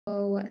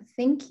So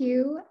thank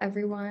you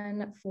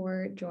everyone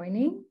for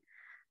joining.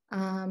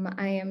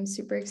 I am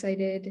super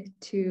excited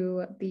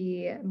to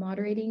be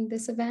moderating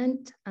this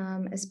event,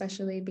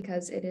 especially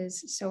because it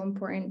is so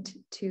important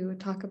to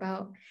talk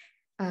about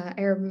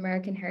Arab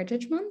American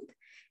Heritage Month.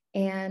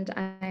 And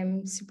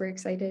I'm super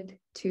excited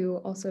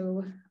to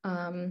also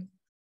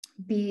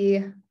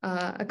be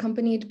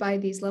accompanied by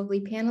these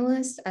lovely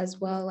panelists as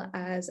well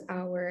as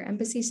our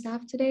embassy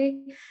staff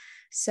today.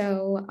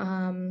 So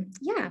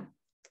yeah.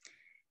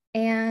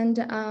 And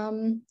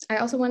I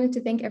also wanted to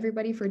thank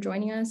everybody for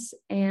joining us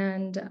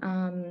and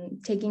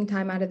taking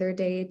time out of their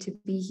day to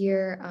be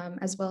here,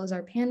 as well as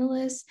our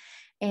panelists.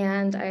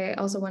 And I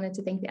also wanted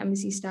to thank the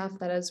embassy staff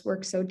that has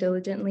worked so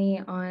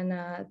diligently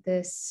on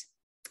this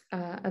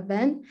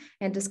event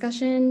and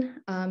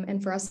discussion,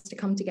 and for us to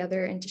come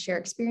together and to share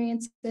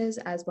experiences,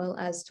 as well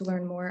as to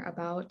learn more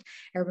about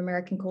Arab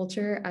American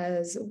culture,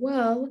 as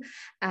well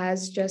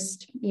as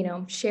just, you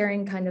know,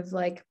 sharing kind of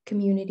like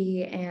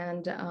community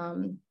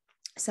and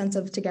sense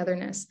of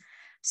togetherness.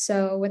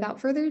 So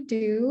without further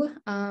ado,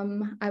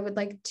 I would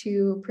like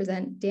to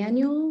present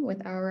Daniel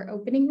with our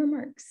opening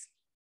remarks.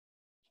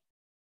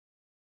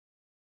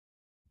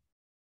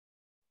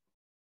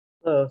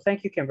 Hello,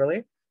 thank you,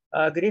 Kimberly.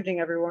 Good evening,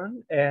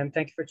 everyone, and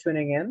thank you for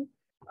tuning in.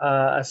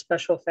 A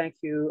special thank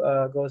you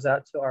goes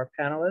out to our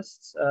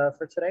panelists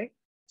for today.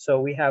 So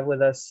we have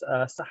with us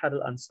Sahar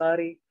Al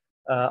Ansari,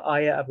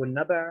 Aya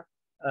Abunabaa,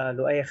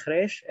 Louay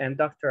Khraish, and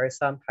Dr.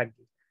 Essam Heggy.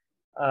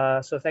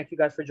 So thank you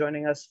guys for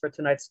joining us for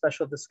tonight's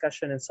special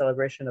discussion in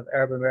celebration of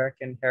Arab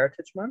American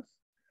Heritage Month.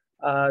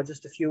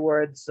 Just a few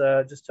words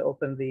just to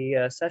open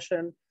the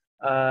session.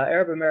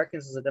 Arab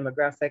Americans as a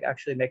demographic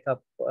actually make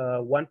up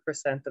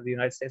 1% of the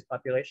United States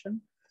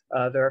population.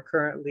 There are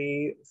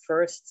currently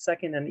first,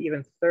 second, and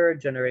even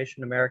third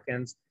generation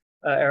Americans,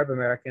 Arab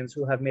Americans,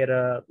 who have made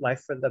a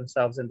life for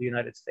themselves in the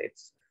United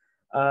States.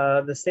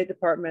 The State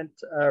Department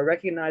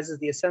recognizes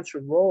the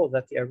essential role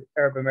that the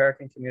Arab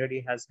American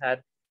community has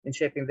had in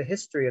shaping the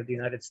history of the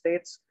United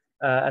States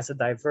as a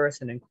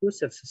diverse and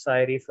inclusive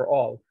society for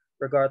all,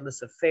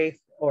 regardless of faith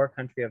or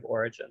country of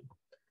origin.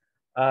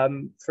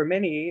 For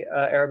many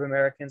Arab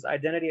Americans,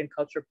 identity and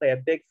culture play a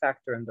big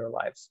factor in their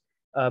lives.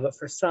 But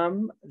for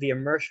some, the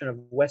immersion of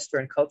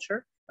Western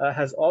culture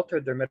has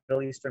altered their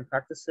Middle Eastern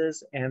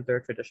practices and their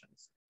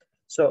traditions.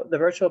 So the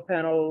virtual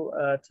panel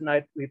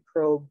tonight, we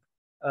probe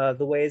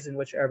the ways in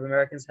which Arab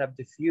Americans have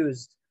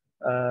diffused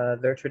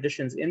their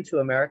traditions into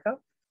America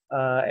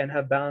and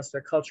have balanced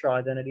their cultural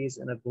identities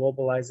in a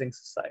globalizing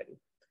society.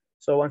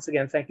 So once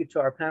again, thank you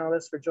to our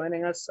panelists for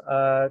joining us.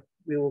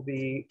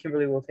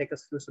 Kimberly will take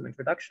us through some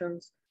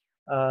introductions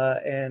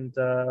and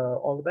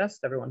all the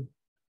best, everyone.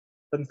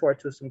 Looking forward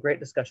to some great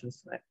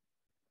discussions tonight.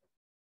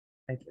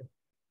 Thank you.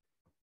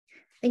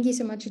 Thank you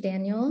so much,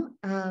 Daniel.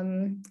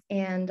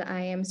 And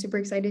I am super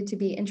excited to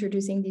be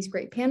introducing these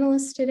great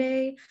panelists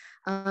today.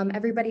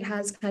 Everybody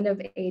has kind of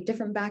a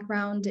different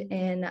background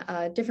in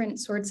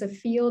different sorts of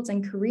fields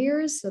and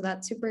careers. So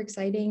that's super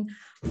exciting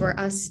for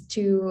us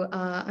to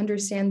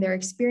understand their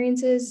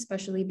experiences,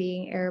 especially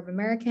being Arab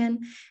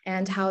American,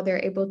 and how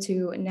they're able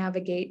to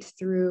navigate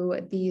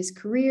through these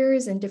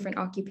careers and different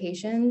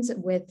occupations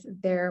with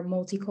their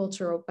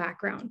multicultural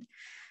background.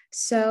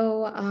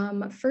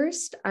 So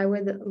first, I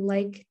would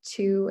like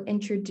to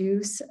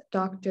introduce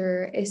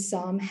Dr.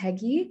 Essam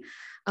Heggy.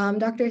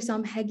 Dr.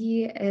 Essam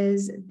Heggy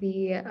is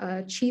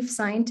the Chief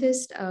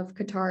Scientist of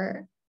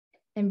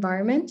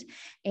Qatar-Environment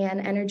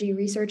and Energy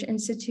Research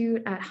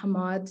Institute at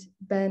Hamad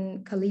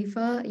bin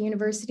Khalifa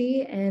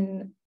University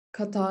and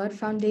Qatar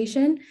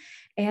Foundation,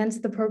 and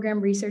the program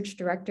research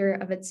director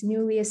of its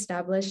newly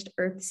established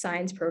Earth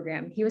Science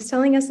program. He was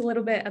telling us a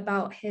little bit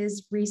about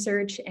his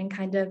research and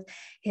kind of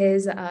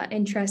his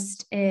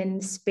interest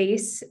in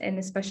space, and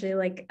especially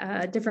like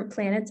different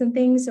planets and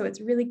things. So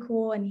it's really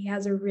cool, and he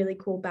has a really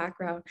cool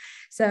background.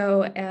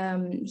 So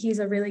he's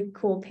a really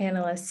cool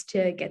panelist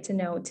to get to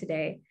know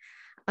today.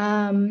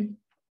 And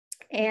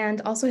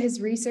also his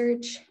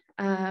research,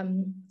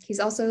 he's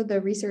also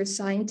the research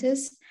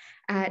scientist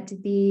at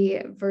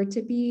the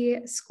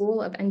Vertebrate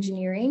School of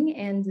Engineering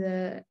and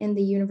in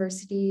the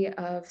University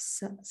of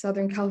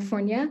Southern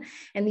California,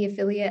 and the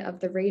affiliate of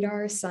the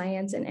Radar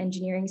Science and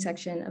Engineering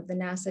section of the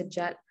NASA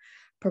Jet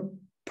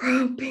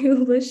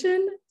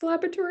Propulsion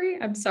Laboratory.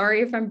 I'm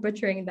sorry if I'm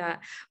butchering that,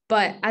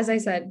 but as I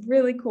said,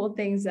 really cool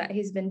things that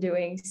he's been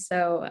doing.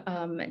 So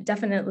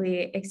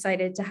definitely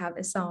excited to have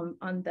Essam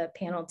on the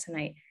panel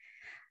tonight.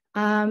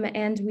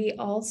 And we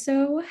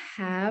also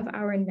have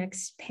our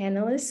next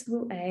panelist,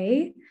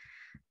 Louay.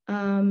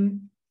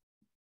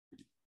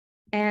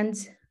 And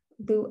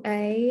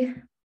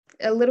Louay,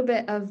 a little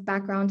bit of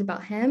background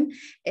about him.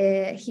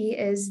 He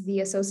is the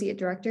Associate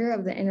Director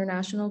of the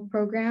International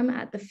Program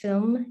at the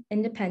Film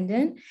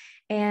Independent,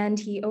 and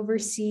he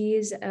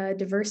oversees a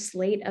diverse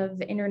slate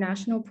of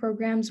international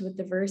programs with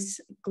diverse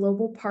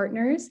global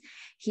partners.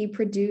 He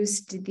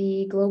produced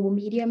the Global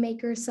Media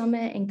Maker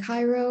Summit in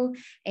Cairo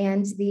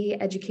and the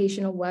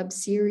educational web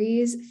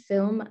series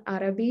Film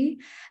Arabi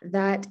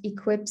that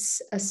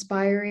equips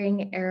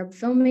aspiring Arab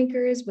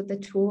filmmakers with the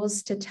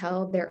tools to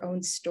tell their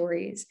own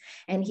stories.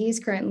 And he's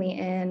currently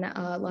in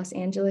Los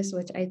Angeles,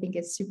 which I think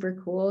is super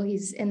cool.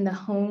 He's in the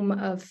home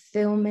of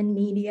film and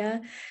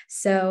media,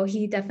 so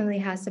he definitely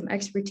has some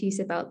expertise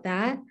about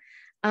that.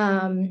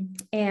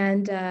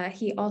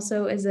 He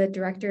also is a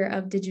director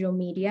of digital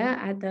media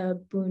at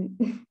the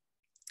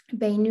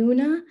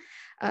Bainouna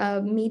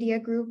Media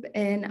Group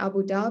in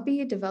Abu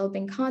Dhabi,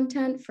 developing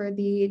content for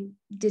the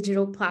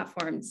digital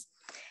platforms.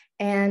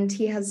 And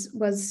he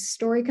was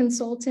story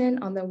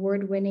consultant on the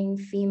award-winning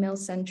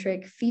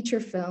female-centric feature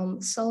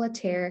film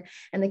Solitaire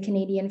and the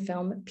Canadian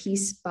film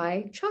Peace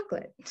by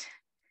Chocolate.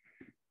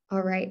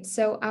 All right,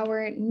 so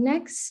our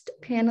next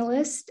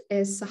panelist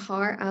is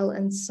Sahar Al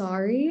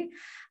Ansari.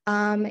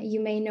 You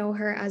may know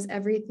her as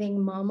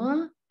Everything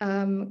Mama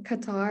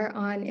Qatar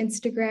on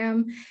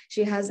Instagram.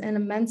 She has an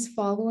immense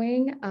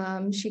following.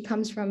 She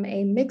comes from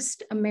a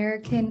mixed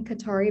American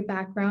Qatari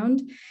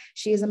background.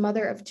 She is a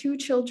mother of 2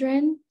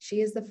 children.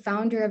 She is the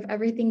founder of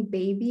Everything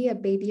Baby, a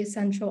baby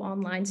essential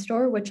online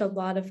store, which a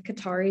lot of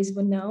Qataris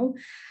would know.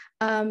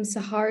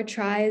 Sahar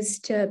tries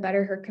to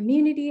better her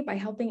community by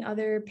helping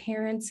other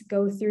parents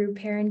go through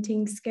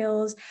parenting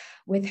skills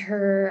with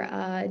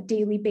her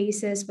daily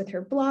basis, with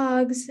her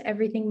blogs,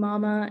 Everything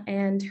Mama,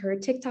 and her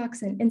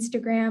TikToks and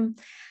Instagram.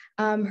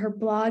 Her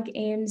blog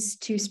aims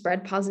to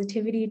spread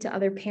positivity to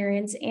other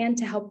parents and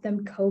to help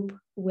them cope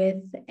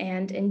with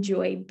and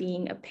enjoy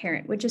being a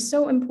parent, which is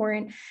so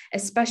important,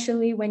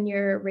 especially when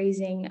you're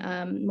raising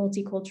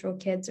multicultural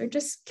kids or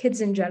just kids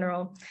in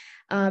general.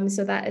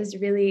 So that is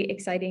really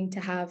exciting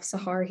to have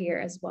Sahar here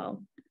as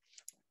well.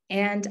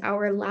 And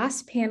our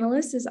last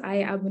panelist is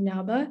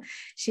Abunabaa.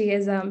 She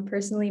is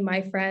personally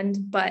my friend,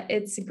 but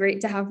it's great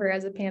to have her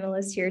as a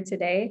panelist here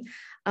today.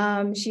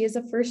 She is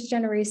a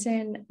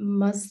first-generation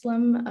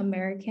Muslim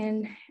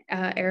American,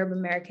 Arab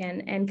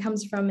American, and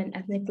comes from an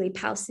ethnically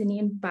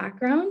Palestinian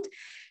background.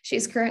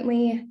 She's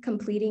currently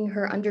completing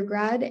her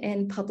undergrad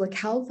in public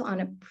health on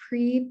a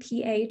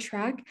pre-PA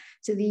track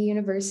to the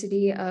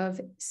University of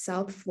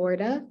South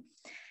Florida.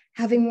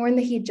 Having worn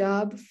the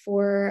hijab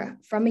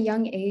from a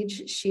young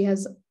age, she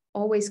has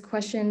always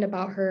questioned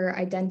about her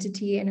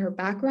identity and her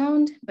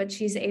background, but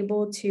she's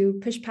able to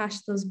push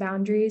past those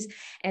boundaries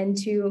and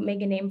to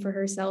make a name for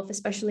herself,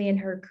 especially in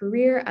her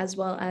career, as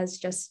well as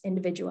just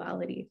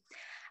individuality.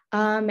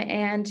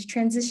 And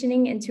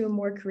transitioning into a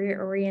more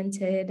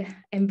career-oriented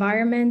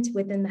environment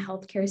within the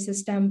healthcare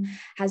system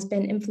has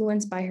been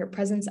influenced by her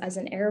presence as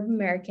an Arab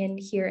American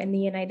here in the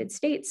United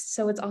States.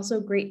 So it's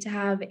also great to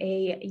have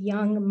a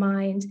young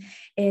mind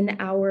in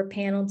our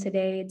panel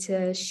today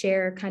to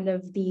share kind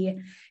of the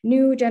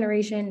new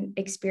generation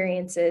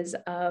experiences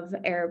of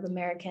Arab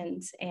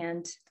Americans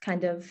and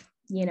kind of,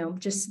 you know,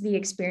 just the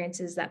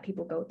experiences that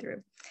people go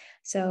through.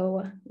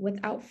 So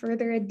without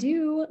further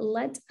ado,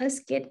 let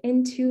us get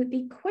into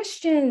the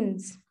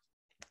questions.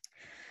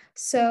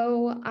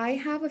 So I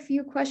have a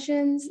few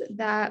questions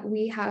that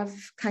we have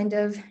kind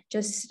of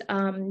just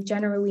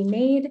generally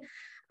made,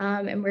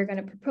 and we're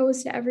going to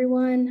propose to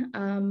everyone.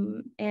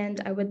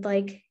 And I would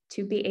like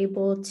to be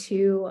able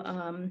to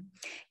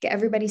get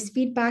everybody's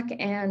feedback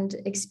and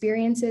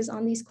experiences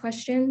on these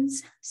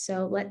questions.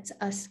 So let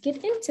us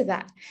get into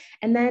that.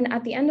 And then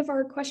at the end of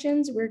our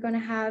questions, we're going to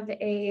have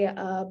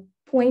a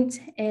point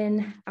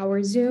in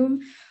our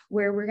Zoom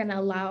where we're going to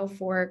allow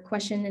for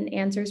question and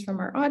answers from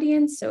our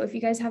audience. So if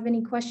you guys have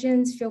any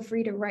questions, feel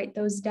free to write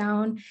those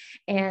down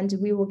and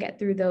we will get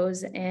through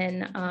those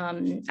in,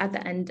 at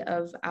the end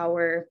of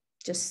our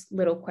just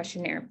little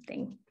questionnaire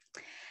thing.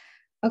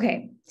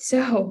 Okay,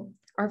 so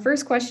our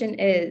first question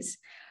is,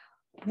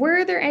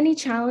 were there any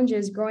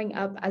challenges growing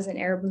up as an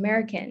Arab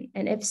American?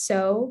 And if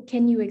so,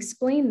 can you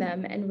explain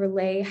them and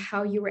relay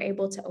how you were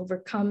able to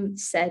overcome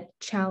said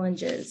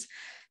challenges?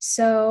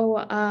 So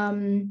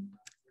I'm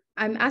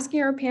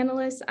asking our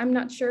panelists, I'm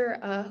not sure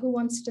who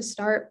wants to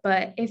start,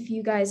 but if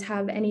you guys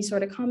have any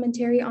sort of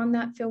commentary on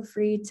that, feel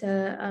free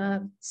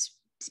to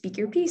speak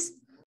your piece.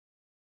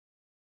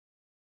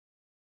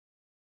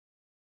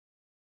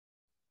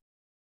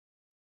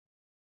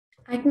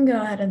 I can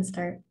go ahead and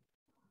start.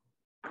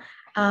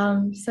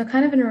 So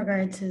kind of in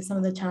regard to some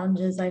of the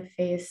challenges I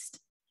faced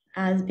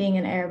as being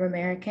an Arab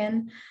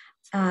American,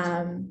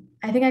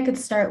 I think I could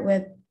start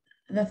with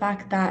the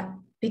fact that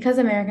because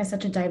America is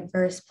such a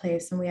diverse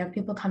place and we have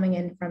people coming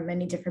in from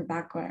many different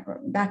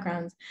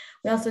backgrounds,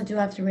 we also do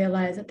have to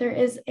realize that there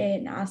is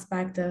an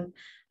aspect of,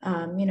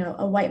 you know,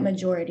 a white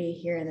majority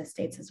here in the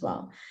States as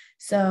well.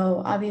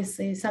 So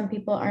obviously some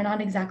people are not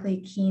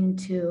exactly keen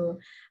to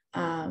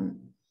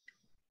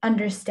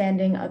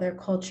understanding other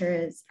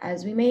cultures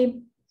as we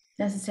may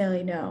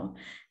necessarily know.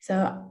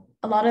 So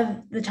a lot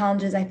of the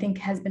challenges I think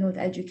has been with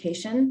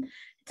education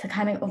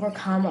kind of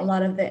overcome a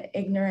lot of the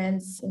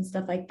ignorance and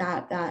stuff like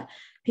that that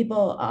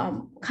people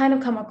kind of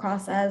come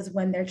across as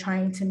when they're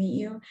trying to meet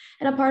you.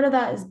 And a part of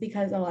that is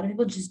because a lot of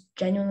people just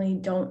genuinely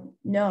don't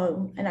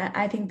know. And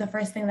I think the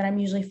first thing that I'm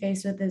usually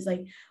faced with is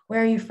like,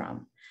 where are you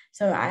from?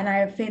 So, and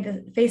I've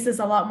faced this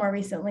a lot more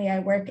recently. I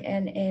work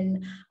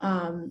in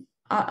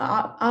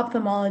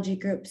ophthalmology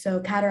group,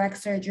 so cataract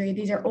surgery.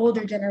 These are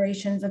older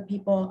generations of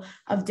people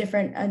of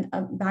different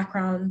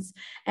backgrounds,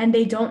 and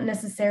they've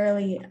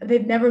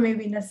never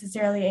maybe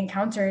necessarily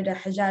encountered a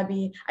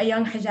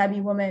young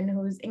hijabi woman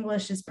whose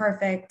English is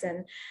perfect,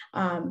 and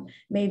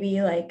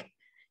maybe like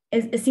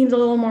it seems a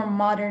little more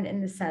modern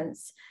in the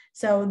sense.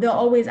 So they'll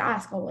always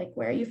ask, oh, like,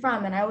 where are you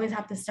from? And I always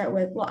have to start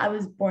with, well, I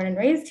was born and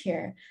raised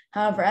here.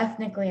 However,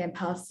 ethnically, I'm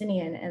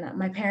Palestinian, and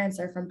my parents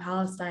are from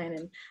Palestine.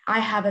 And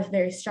I have a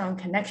very strong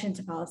connection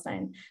to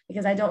Palestine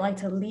because I don't like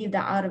to leave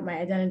that out of my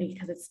identity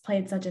because it's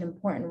played such an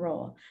important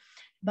role.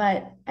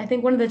 But I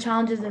think one of the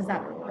challenges is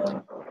that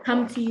people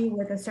come to you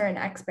with a certain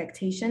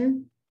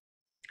expectation,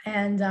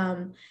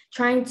 and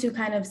trying to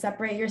kind of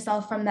separate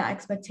yourself from that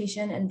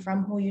expectation and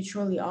from who you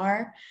truly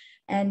are,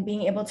 and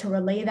being able to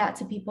relay that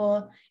to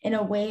people in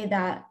a way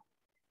that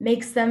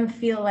makes them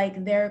feel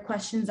like their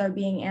questions are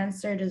being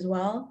answered as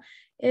well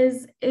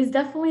is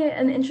definitely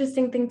an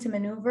interesting thing to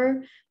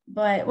maneuver.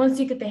 But once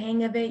you get the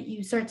hang of it,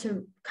 you start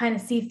to kind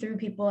of see through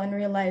people and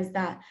realize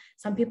that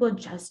some people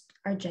just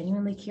are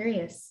genuinely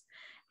curious.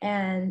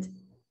 And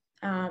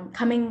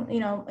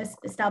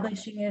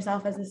establishing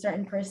yourself as a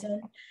certain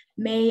person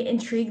may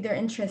intrigue their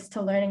interest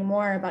to learning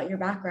more about your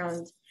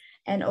background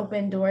and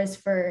open doors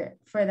for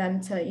them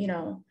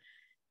to,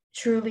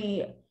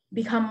 truly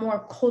become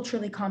more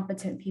culturally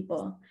competent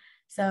people.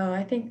 So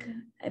I think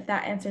if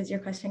that answers your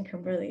question,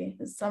 Kimberly,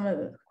 is some of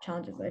the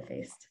challenges I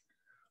faced.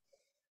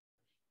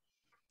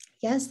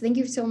 Yes, thank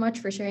you so much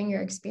for sharing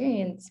your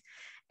experience.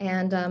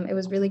 And it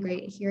was really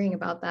great hearing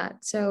about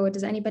that. So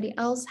does anybody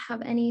else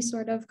have any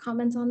sort of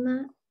comments on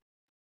that?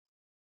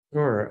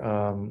 Sure.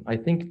 I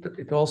think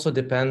it also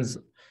depends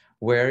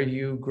where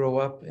you grow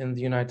up in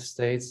the United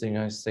States. The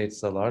United States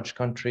is a large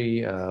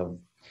country,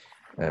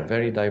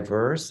 very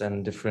diverse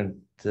and different.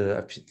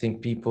 I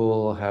think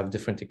people have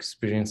different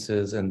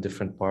experiences in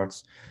different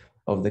parts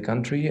of the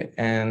country.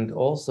 And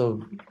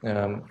also,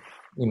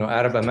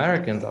 Arab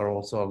Americans are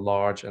also a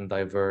large and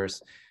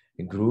diverse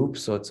group.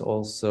 So it's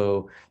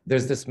also,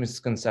 there's this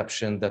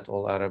misconception that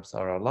all Arabs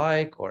are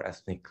alike or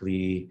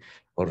ethnically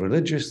or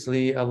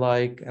religiously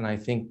alike. And I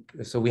think,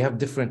 so we have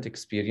different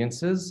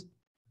experiences.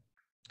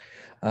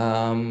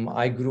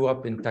 I grew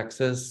up in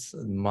Texas.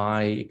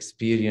 My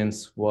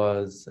experience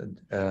was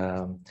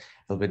a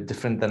little bit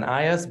different than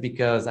Aya's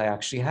because I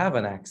actually have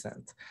an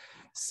accent.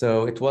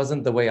 So it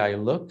wasn't the way I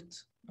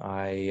looked.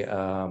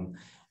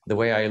 The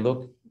way I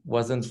looked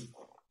wasn't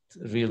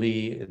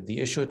really the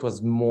issue. It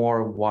was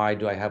more, why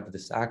do I have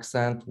this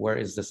accent? Where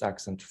is this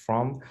accent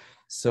from?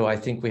 So I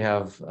think we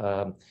have,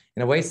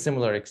 in a way,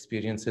 similar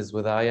experiences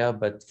with Aya,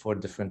 but for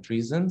different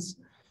reasons.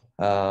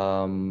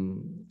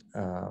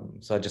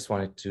 So I just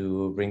wanted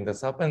to bring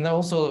this up. And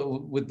also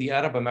with the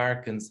Arab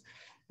Americans,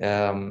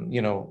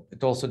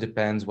 it also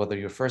depends whether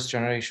you're first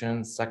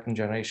generation, second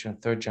generation,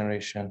 third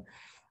generation.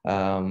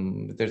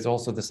 There's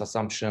also this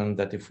assumption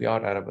that if we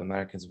are Arab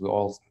Americans, we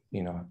all,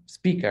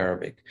 speak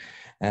Arabic.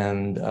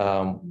 And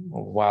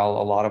while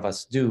a lot of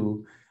us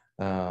do,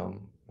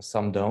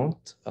 some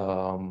don't.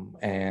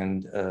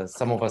 And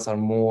some of us are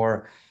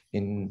more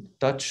in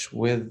touch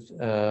with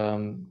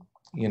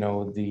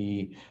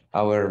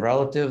our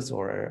relatives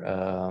or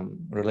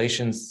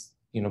relations,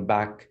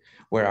 back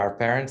where our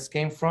parents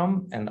came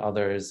from, and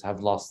others have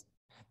lost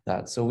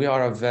that. So we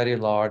are a very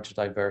large,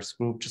 diverse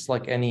group, just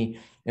like any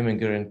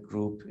immigrant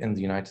group in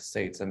the United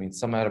States. I mean,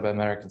 some Arab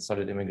Americans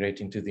started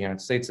immigrating to the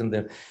United States in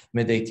the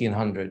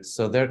mid-1800s.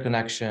 So their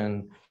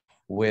connection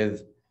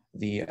with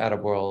the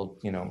Arab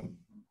world,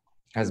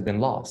 has been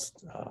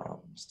lost.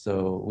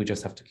 So we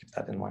just have to keep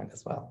that in mind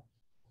as well.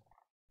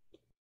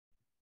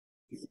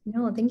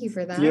 No, thank you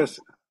for that.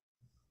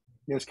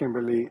 Yes,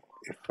 Kimberly,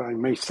 if I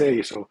may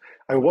say so.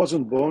 I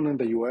wasn't born in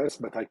the US,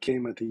 but I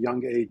came at a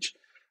young age,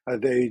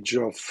 at the age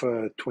of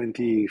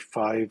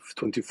 25,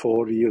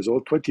 24 years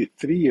old,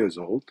 23 years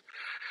old.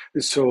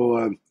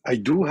 So I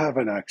do have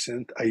an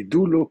accent. I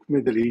do look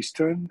Middle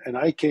Eastern, and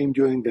I came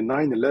during the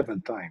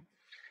 9/11 time.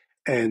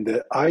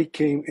 And I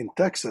came in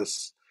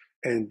Texas,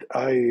 and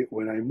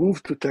when I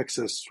moved to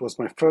Texas, was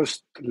my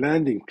first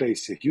landing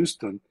place in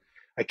Houston.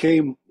 I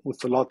came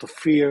with a lot of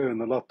fear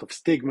and a lot of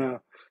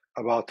stigma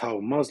about how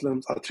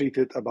Muslims are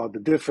treated, about the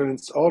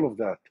difference, all of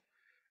that.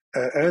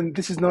 And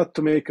this is not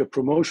to make a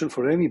promotion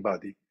for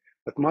anybody,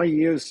 but my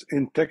years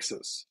in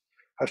Texas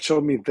have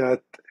shown me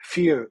that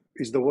fear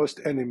is the worst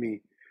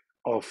enemy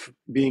of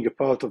being a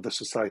part of the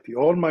society.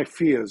 All my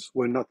fears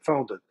were not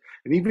founded.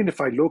 And even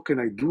if I look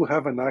and I do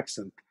have an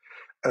accent,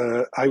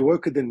 I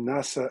worked in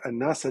NASA,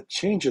 and NASA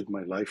changed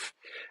my life.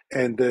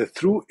 And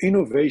through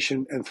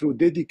innovation and through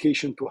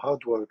dedication to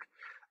hard work,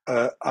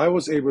 I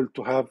was able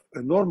to have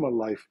a normal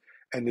life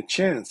and a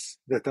chance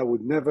that I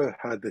would never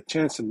had the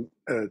chance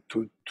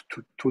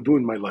to do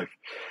in my life.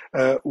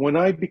 When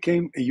I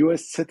became a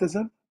US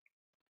citizen,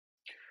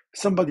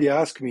 somebody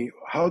asked me,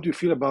 how do you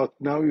feel about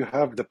now you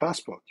have the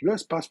passport,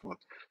 US passport?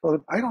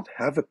 Well, I don't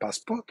have a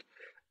passport.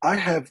 I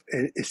have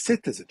a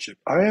citizenship.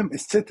 I am a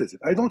citizen.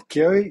 I don't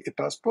carry a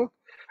passport.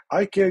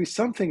 I carry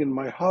something in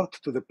my heart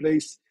to the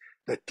place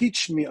that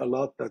teach me a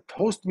lot, that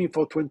host me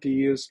for 20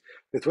 years,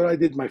 that when I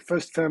did my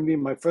first family,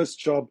 my first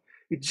job,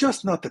 it's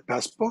just not a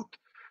passport.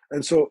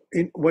 And so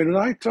when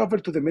I travel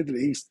to the Middle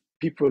East,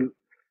 people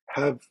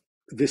have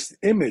this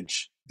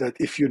image that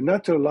if you're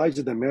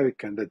naturalized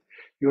American, that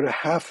you're a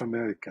half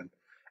American.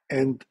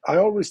 And I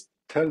always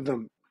tell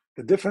them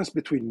the difference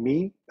between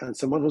me and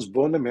someone who's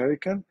born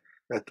American,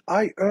 that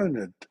I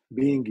earned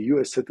being a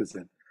US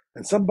citizen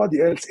and somebody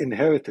else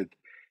inherited.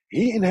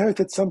 He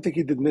inherited something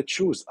he did not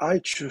choose. I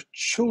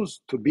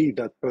choose to be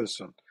that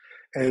person.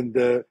 And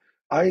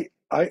I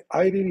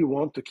really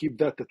want to keep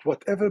that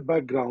whatever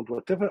background,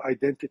 whatever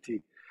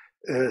identity,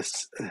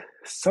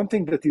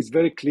 something that is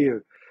very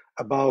clear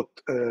about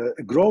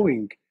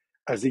growing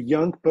as a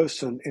young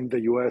person in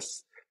the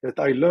US, that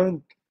I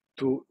learned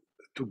to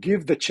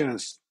give the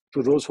chance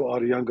to those who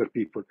are younger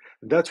people.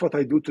 And that's what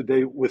I do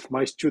today with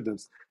my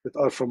students that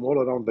are from all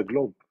around the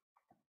globe.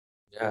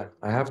 Yeah,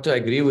 I have to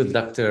agree with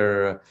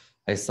Dr.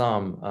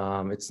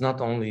 Essam. It's not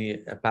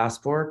only a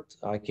passport.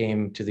 I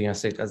came to the United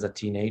States as a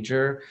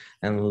teenager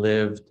and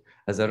lived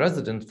as a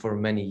resident for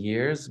many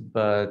years,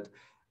 but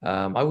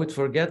I would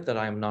forget that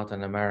I'm not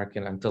an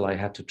American until I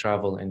had to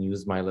travel and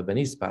use my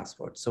Lebanese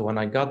passport. So when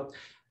I got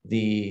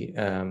the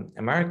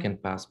American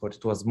passport,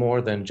 it was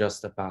more than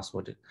just a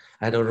passport.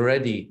 I had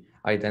already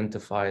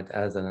identified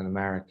as an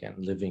American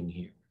living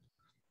here.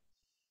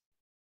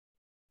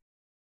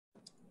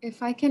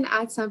 If I can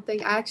add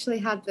something, I actually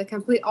had the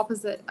complete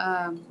opposite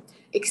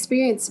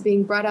experience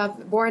being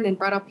born and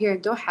brought up here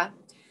in Doha.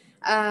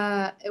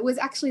 It was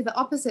actually the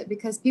opposite,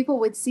 because people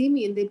would see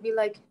me and they'd be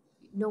like,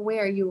 no way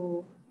are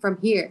you from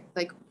here?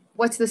 Like,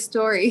 what's the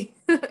story?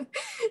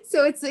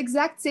 So it's the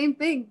exact same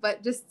thing,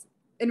 but just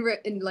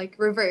in like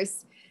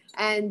reverse.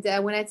 And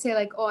when I'd say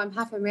like, oh, I'm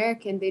half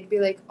American, they'd be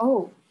like,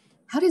 oh,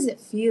 how does it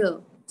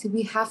feel to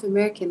be half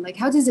American? Like,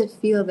 how does it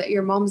feel that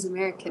your mom's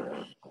American?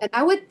 And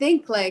I would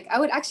think like, I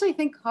would actually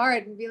think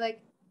hard and be like,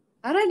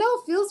 I don't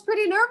know, feels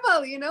pretty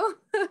normal, you know?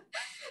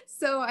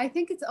 So I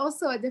think it's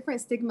also a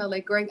different stigma,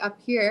 like growing up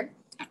here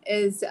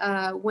is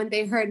when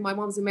they heard my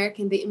mom's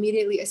American, they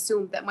immediately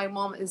assumed that my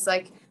mom is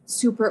like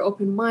super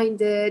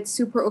open-minded,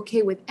 super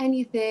okay with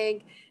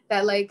anything,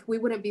 that like we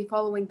wouldn't be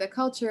following the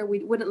culture, we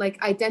wouldn't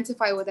like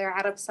identify with our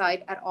Arab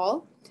side at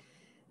all.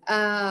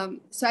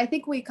 So I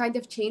think we kind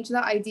of changed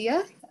that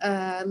idea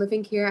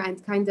living here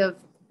and kind of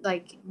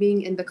like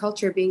being in the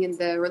culture, being in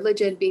the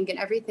religion, being in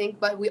everything,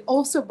 but we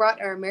also brought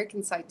our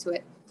American side to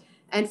it.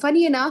 And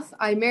funny enough,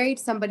 I married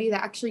somebody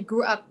that actually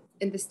grew up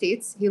in the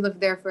States. He lived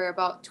there for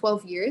about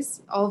 12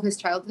 years, all of his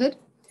childhood.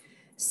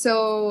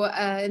 So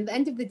in the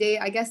end of the day,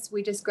 I guess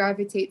we just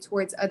gravitate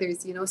towards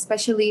others, you know,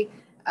 especially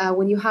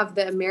when you have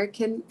the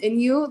American in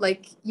you,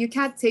 like you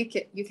can't take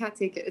it. You can't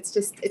take it. It's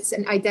just, it's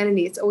an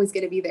identity. It's always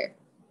going to be there,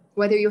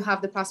 whether you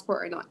have the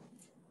passport or not.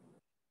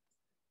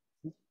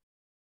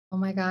 Oh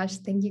my gosh,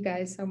 thank you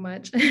guys so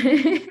much.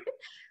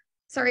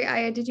 Sorry,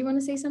 Aya, did you want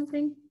to say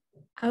something?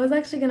 I was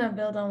actually going to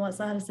build on what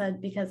Sahar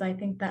said, because I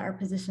think that our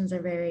positions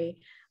are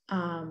very,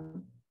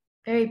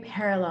 very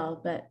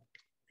parallel, but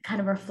kind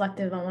of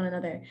reflective on one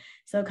another.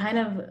 So kind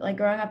of like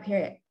growing up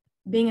here,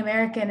 being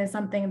American is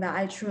something that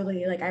I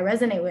truly like, I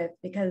resonate with,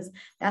 because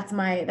that's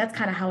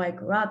kind of how I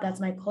grew up.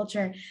 That's my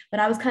culture. But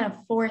I was kind of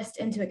forced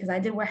into it because I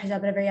did wear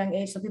hijab at a very young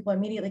age. So people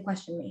immediately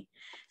questioned me.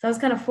 So I was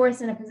kind of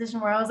forced in a position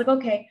where I was like,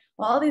 okay,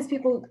 well, all these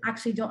people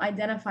actually don't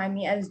identify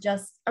me as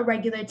just a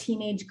regular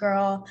teenage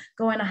girl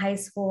going to high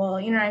school.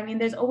 You know what I mean?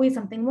 There's always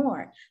something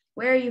more.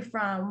 Where are you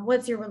from?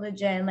 What's your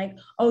religion? Like,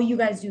 oh, you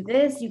guys do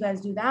this, you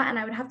guys do that. And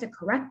I would have to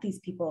correct these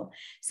people.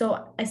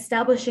 So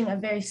establishing a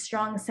very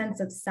strong sense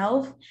of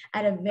self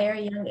at a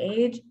very young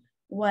age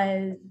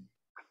was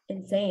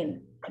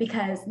insane,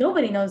 because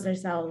nobody knows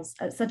themselves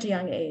at such a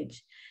young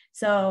age.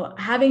 So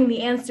having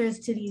the answers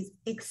to these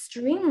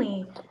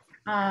extremely,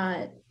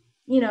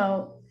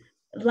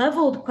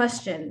 leveled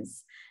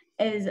questions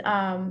is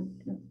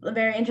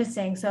very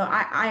interesting. So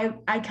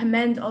I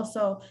commend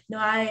also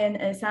Louay and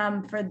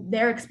Essam for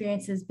their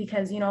experiences,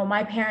 because, you know,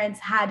 my parents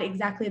had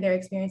exactly their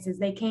experiences.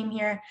 They came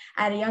here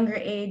at a younger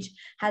age,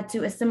 had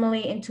to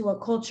assimilate into a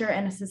culture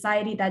and a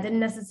society that didn't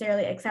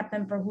necessarily accept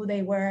them for who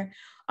they were.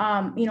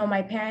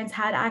 My parents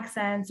had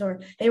accents,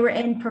 or they were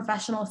in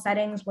professional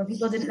settings where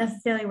people didn't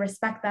necessarily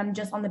respect them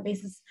just on the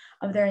basis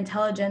of their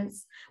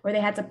intelligence, where they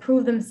had to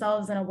prove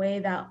themselves in a way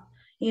that,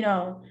 you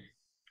know,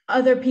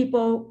 other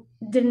people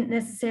didn't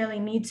necessarily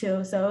need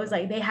to. So it was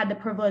like they had the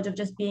privilege of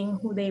just being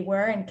who they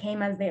were and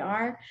came as they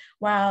are,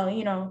 while,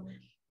 you know,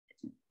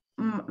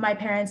 my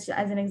parents,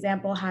 as an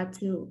example, had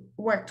to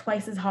work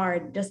twice as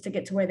hard just to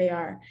get to where they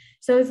are.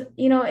 So it's,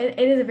 you know, it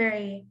is a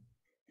very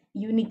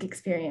unique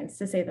experience,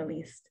 to say the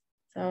least.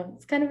 So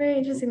it's kind of very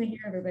interesting to hear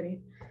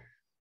everybody.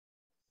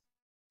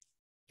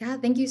 Yeah,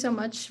 thank you so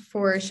much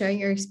for sharing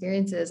your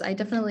experiences. I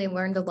definitely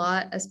learned a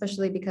lot,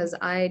 especially because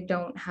I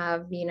don't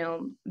have,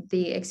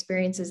 the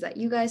experiences that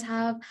you guys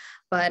have.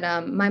 But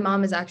my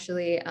mom is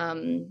actually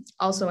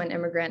also an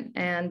immigrant,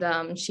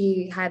 and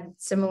she had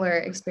similar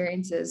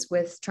experiences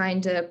with trying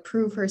to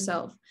prove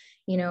herself.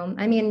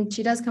 I mean,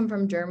 she does come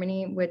from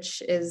Germany,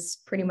 which is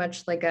pretty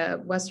much like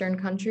a Western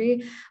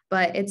country,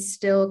 but it's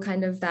still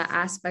kind of that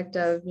aspect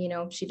of,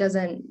 she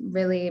doesn't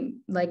really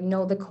like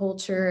know the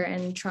culture,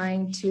 and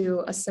trying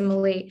to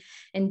assimilate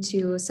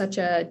into such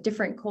a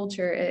different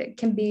culture. It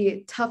can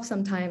be tough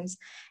sometimes.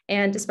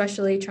 And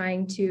especially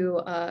trying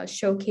to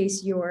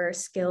showcase your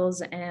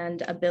skills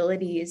and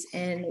abilities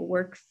in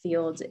work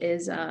fields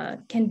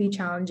can be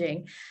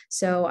challenging.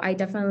 So I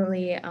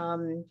definitely,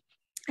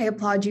 I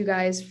applaud you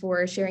guys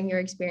for sharing your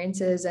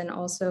experiences and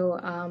also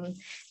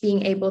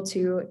being able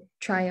to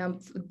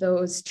triumph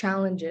those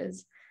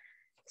challenges.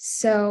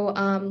 So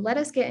let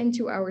us get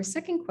into our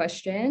second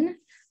question.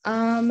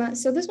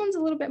 So this one's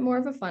a little bit more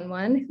of a fun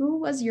one. Who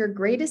was your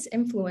greatest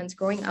influence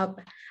growing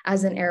up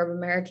as an Arab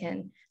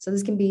American? So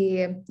this can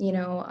be,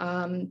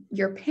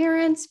 your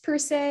parents per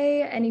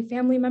se, any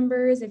family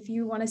members, if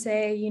you want to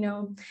say,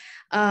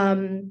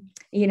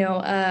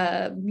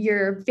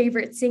 your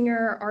favorite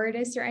singer,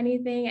 artist, or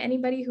anything,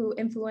 anybody who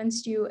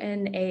influenced you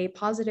in a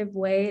positive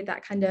way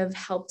that kind of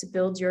helped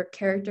build your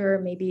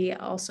character, maybe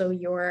also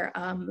your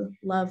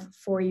love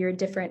for your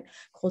different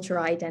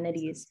cultural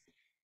identities.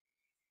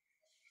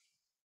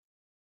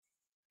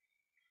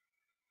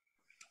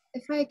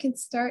 If I can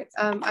start,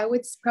 I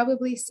would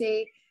probably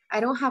say I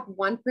don't have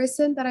one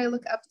person that I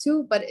look up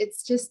to, but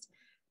it's just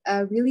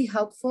really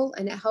helpful,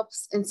 and it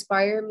helps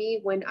inspire me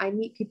when I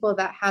meet people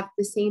that have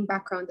the same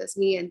background as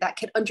me and that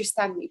can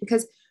understand me,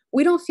 because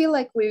we don't feel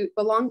like we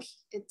belong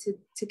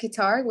to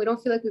Qatar. We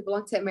don't feel like we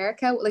belong to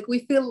America. Like we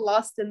feel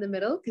lost in the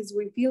middle because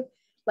we feel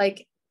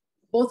like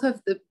both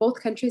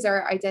countries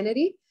are our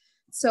identity.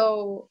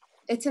 So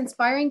it's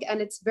inspiring, and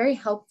it's very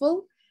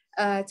helpful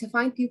to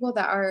find people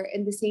that are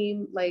in the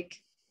same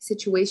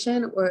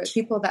situation, or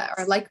people that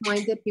are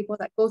like-minded, people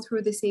that go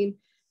through the same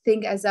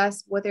thing as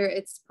us, whether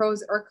it's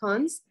pros or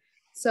cons.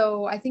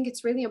 So I think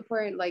it's really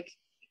important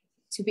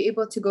to be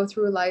able to go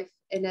through life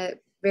in a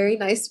very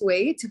nice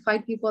way, to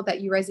find people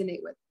that you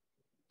resonate with.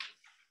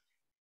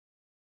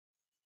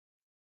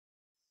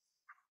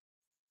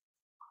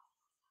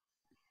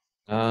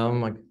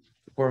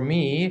 For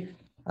me,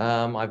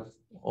 I've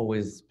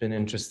always been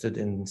interested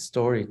in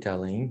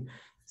storytelling.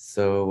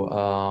 So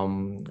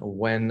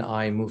when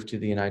I moved to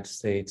the United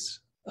States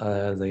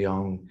as a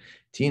young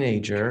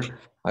teenager,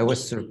 I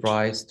was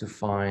surprised to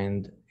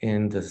find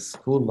in the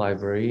school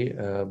library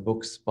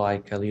books by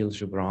Khalil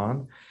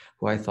Gibran,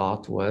 who I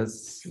thought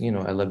was,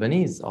 a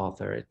Lebanese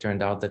author. It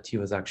turned out that he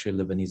was actually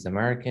Lebanese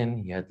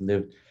American. He had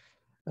lived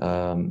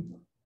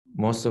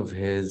most of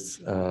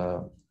his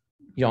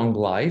young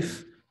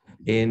life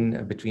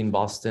in between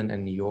Boston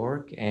and New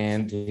York,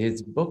 and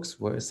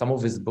some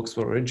of his books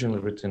were originally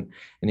written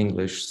in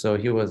English. So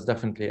he was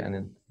definitely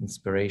an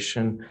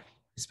inspiration,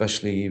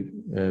 especially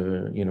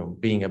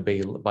being a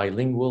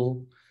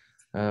bilingual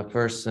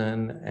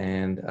person,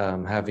 and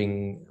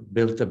having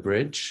built a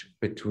bridge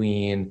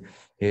between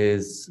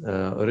his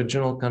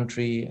original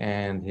country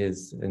and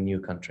his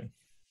new country.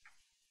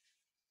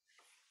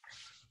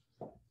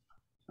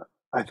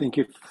 I think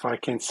if I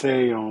can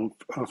say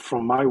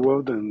from my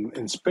world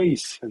in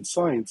space and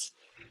science,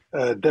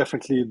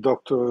 definitely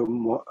Dr.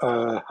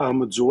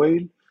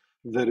 Hamad,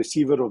 the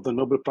receiver of the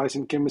Nobel Prize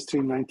in Chemistry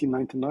in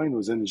 1999,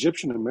 was an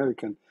Egyptian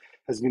American,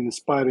 has been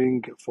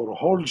inspiring for a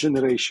whole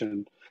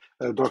generation.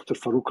 Dr.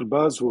 Farouk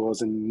Al-Baz, who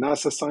was a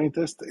NASA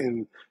scientist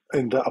in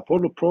the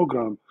Apollo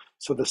program.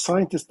 So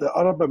the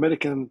Arab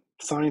American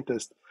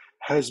scientist,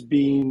 has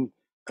been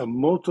a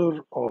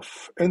motor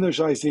of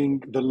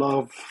energizing the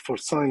love for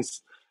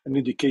science and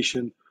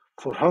education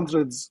for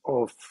hundreds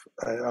of,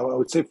 I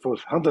would say for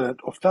hundreds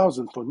of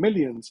thousands, for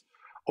millions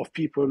of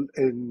people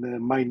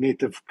in my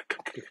native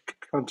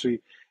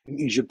country in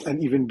Egypt,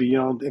 and even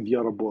beyond in the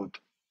Arab world.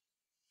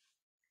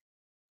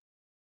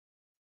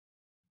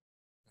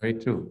 Very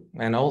true.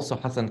 And also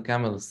Hassan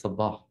Kamel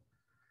al-Sabbah,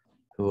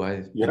 who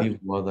I believe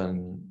was a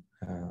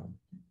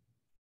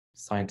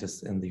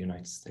scientist in the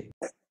United States.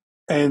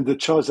 And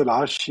Charles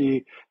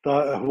Al-Ashi,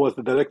 who was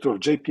the director of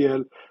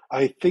JPL.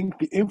 I think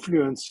the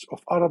influence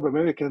of Arab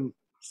American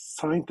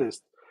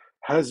scientists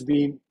has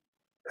been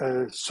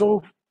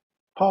so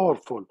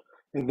powerful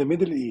in the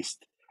Middle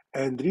East,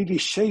 and really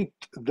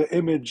shaped the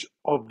image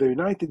of the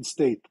United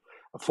States.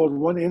 For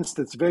one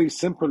instance, very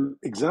simple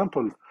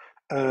example,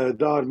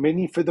 there are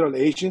many federal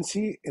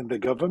agencies in the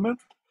government,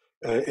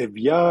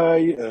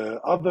 FBI,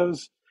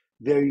 others.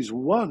 There is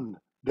one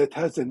that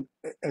has an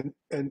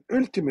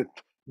ultimate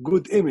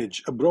good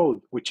image abroad,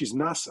 which is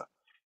NASA.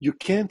 You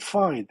can't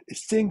find a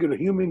single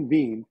human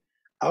being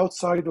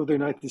outside of the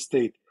United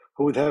States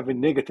who would have a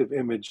negative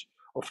image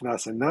of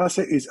NASA.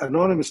 NASA is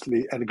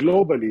anonymously and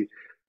globally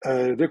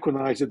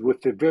recognized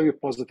with a very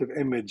positive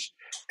image,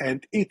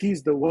 and it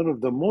is one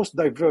of the most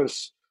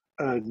diverse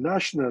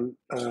national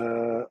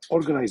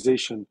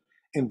organization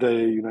in the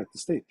United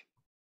States.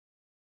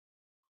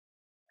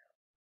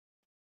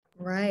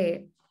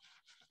 Right.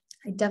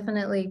 I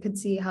definitely could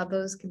see how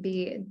those could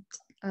be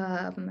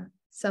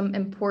some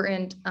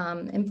important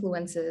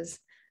influences.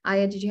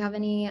 Aya, did you have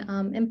any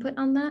input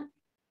on that?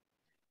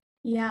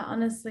 Yeah,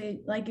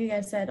 honestly, like you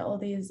guys said, all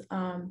these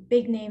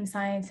big name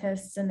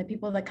scientists and the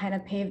people that kind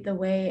of paved the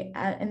way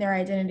in their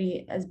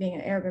identity as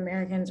being Arab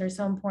Americans are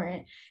so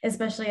important,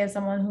 especially as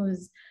someone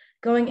who's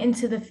going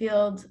into the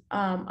field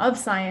of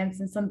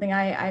science and something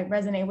I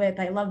resonate with.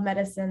 I love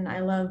medicine, I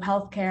love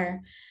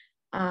healthcare.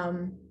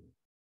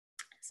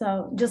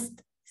 So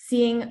just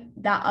seeing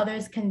that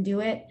others can do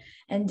it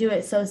and do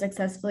it so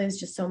successfully is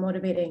just so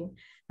motivating.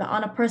 But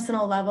on a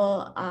personal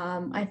level,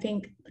 I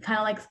think kind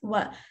of like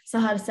what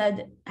Sahar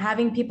said,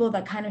 having people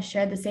that kind of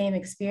share the same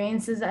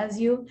experiences as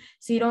you,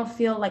 so you don't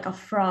feel like a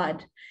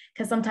fraud.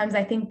 Because sometimes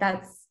I think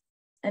that's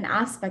an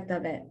aspect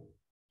of it.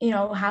 You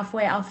know,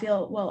 halfway I'll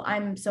feel, well,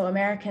 I'm so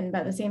American,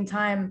 but at the same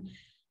time,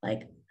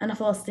 like I'm a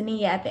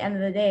Palestinian at the end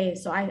of the day.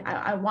 So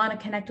I want to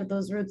connect with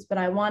those roots, but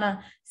I want to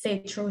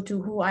stay true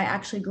to who I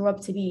actually grew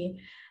up to be.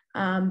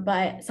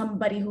 But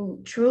somebody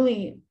who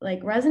truly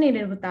like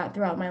resonated with that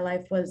throughout my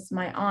life was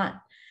my aunt.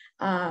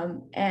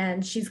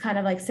 And she's kind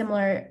of like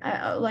similar,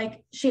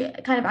 like she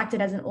kind of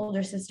acted as an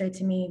older sister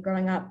to me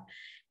growing up.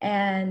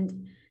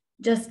 And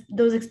just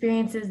those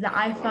experiences that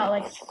I felt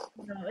like,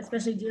 you know,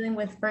 especially dealing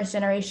with first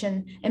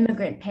generation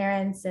immigrant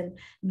parents and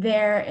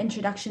their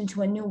introduction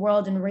to a new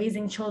world and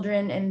raising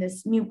children in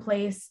this new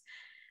place,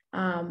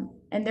 and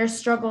their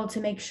struggle to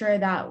make sure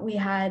that we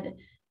had,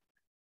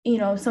 you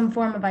know, some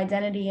form of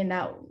identity and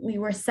that we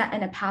were set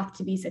in a path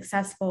to be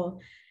successful.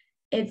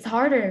 It's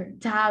harder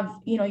to have,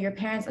 you know, your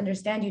parents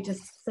understand you.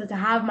 So to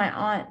have my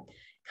aunt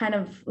kind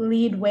of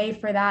lead way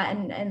for that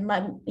and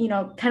let, you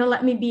know, kind of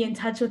let me be in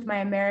touch with my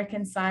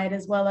American side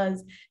as well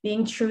as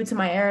being true to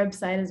my Arab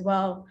side as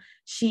well.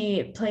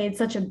 She played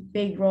such a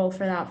big role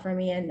for that for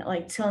me. And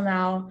like till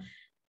now,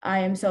 I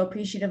am so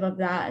appreciative of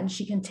that. And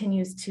she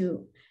continues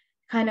to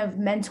kind of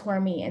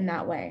mentor me in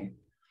that way.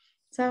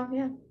 So,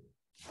 yeah.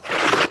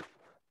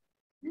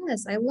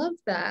 Yes, I love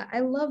that. I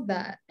love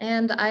that.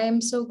 And I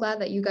am so glad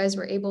that you guys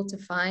were able to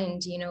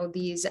find, you know,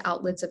 these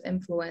outlets of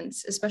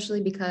influence, especially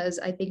because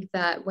I think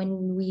that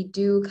when we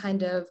do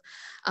kind of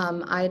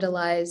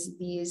idolize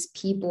these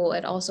people,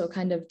 it also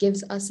kind of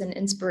gives us an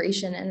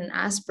inspiration and an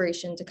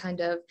aspiration to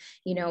kind of,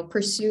 you know,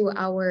 pursue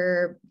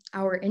our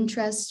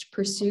interests,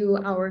 pursue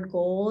our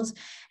goals,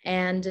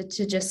 and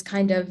to just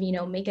kind of, you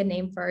know, make a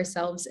name for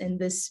ourselves in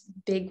this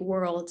big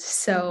world.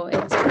 So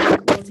it's really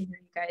cool to hear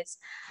you guys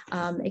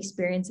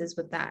experiences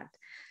with that.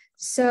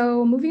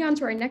 So moving on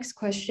to our next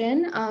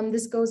question,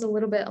 this goes a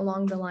little bit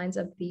along the lines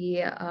of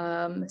the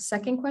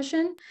second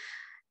question.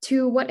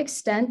 To what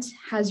extent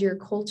has your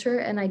culture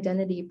and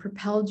identity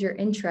propelled your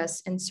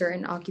interest in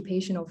certain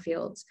occupational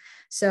fields?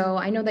 So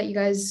I know that you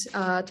guys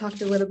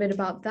talked a little bit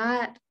about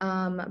that,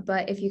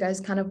 but if you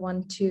guys kind of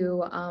want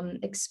to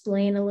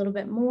explain a little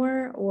bit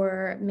more,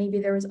 or maybe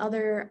there was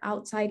other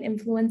outside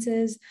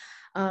influences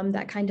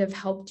that kind of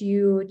helped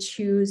you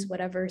choose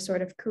whatever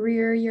sort of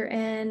career you're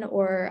in,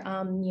 or,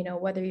 you know,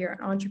 whether you're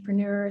an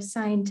entrepreneur,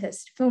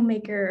 scientist,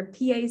 filmmaker,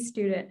 PA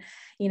student,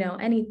 you know,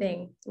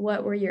 anything.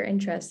 What were your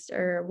interests,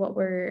 or what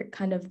were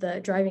kind of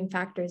the driving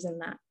factors in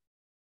that?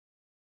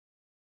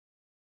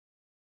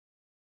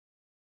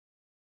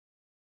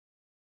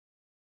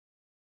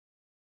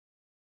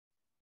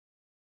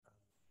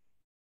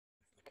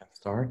 I can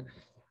start.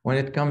 When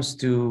it comes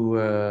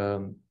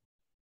to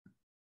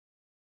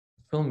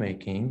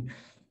filmmaking,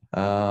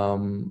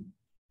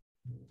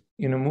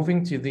 you know,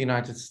 moving to the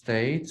United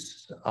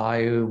States,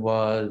 I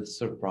was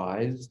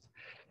surprised.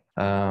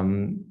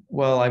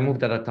 Well, I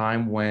moved at a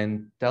time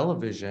when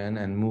television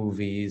and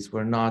movies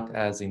were not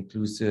as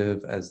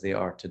inclusive as they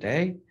are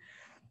today.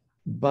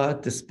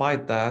 But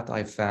despite that,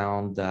 I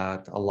found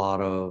that a lot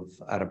of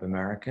Arab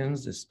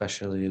Americans,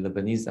 especially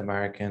Lebanese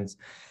Americans,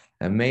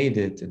 made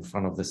it in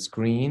front of the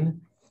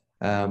screen.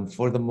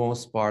 For the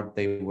most part,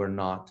 they were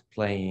not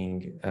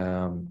playing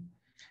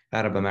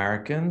Arab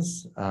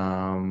Americans.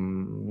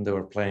 They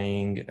were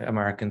playing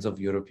Americans of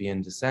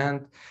European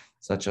descent,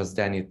 such as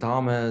Danny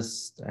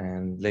Thomas,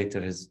 and later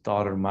his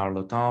daughter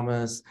Marlo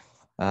Thomas,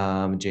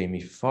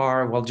 Jamie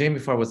Farr. Well, Jamie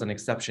Farr was an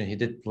exception. He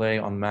did play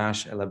on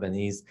MASH, a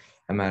Lebanese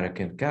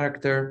American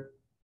character.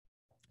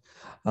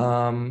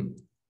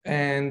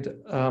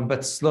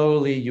 But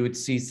slowly you would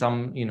see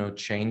some, you know,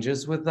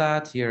 changes with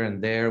that here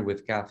and there,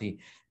 with Kathy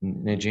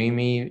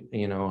Najimy,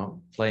 you know,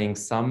 playing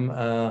some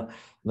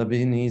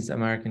Lebanese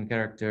American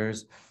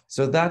characters.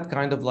 So that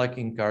kind of like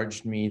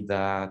encouraged me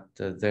that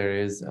there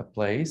is a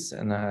place,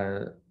 and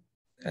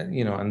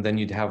you know, and then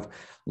you'd have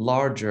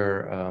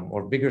larger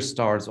or bigger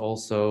stars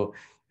also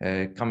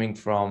coming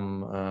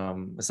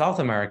from South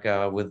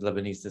America with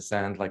Lebanese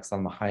descent, like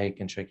Salma Hayek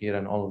and Shakira,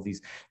 and all of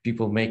these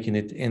people making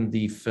it in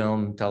the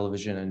film,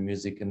 television, and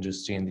music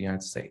industry in the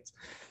United States.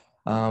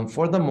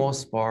 For the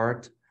most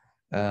part,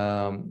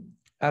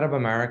 Arab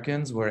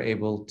Americans were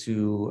able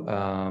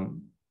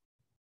to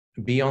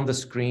be on the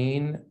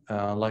screen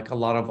like a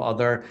lot of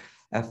other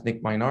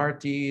ethnic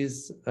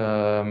minorities.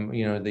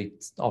 They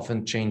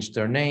often changed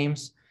their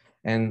names,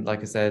 and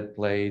like I said,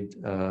 played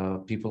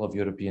people of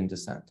European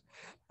descent.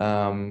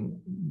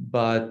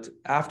 But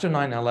after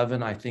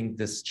 9/11, I think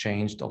this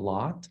changed a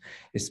lot,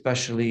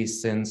 especially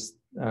since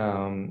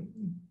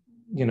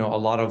a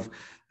lot of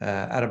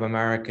Arab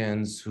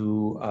Americans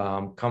who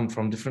come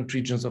from different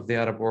regions of the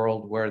Arab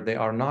world where they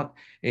are not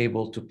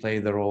able to play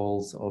the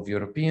roles of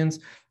Europeans,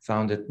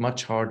 found it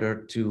much harder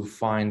to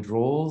find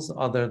roles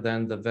other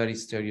than the very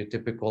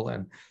stereotypical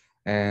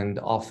and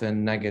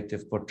often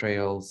negative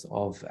portrayals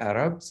of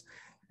Arabs.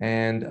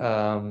 And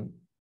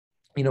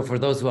for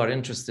those who are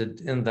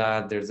interested in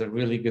that, there's a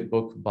really good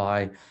book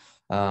by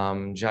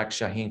Jack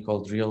Shaheen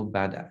called Real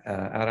Bad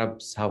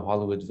Arabs, How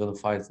Hollywood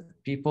Vilifies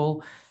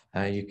People.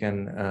 You can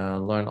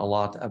learn a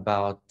lot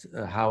about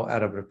how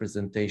Arab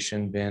representation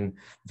been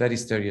very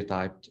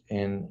stereotyped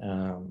in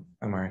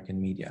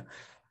American media.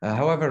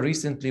 However,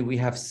 recently we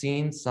have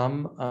seen some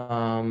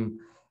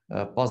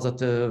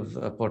positive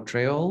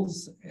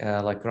portrayals,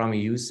 like Rami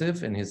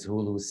Youssef in his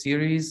Hulu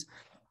series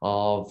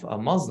of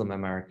Muslim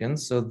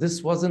Americans. So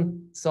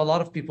a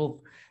lot of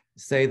people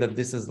say that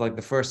this is like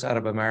the first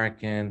Arab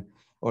American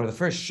or the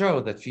first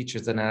show that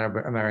features an Arab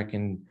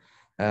American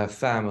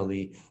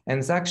family. And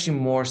it's actually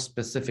more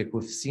specific.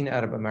 We've seen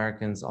Arab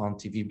Americans on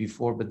TV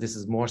before, but this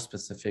is more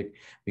specific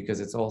because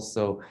it's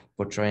also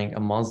portraying a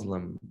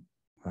Muslim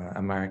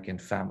American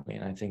family.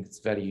 And I think it's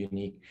very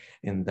unique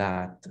in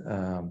that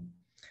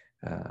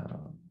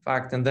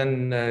fact. And then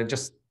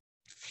just a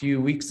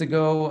few weeks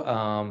ago,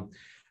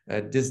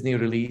 Disney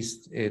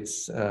released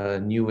its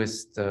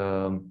newest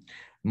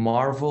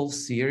Marvel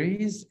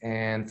series.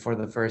 And for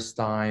the first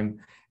time,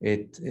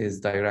 it is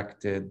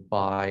directed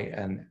by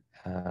an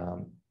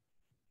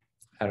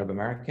Arab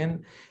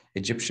American,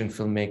 Egyptian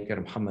filmmaker,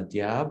 Muhammad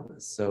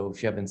Diab. So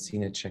if you haven't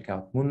seen it, check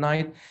out Moon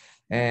Knight.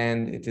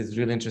 And it is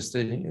really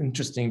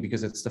interesting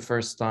because it's the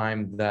first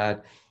time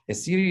that a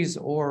series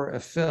or a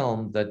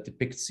film that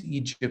depicts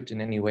Egypt in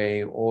any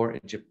way or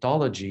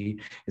Egyptology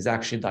is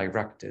actually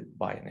directed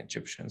by an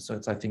Egyptian.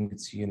 So I think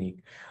it's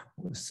unique.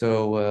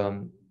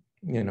 So,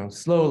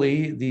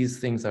 slowly these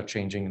things are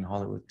changing in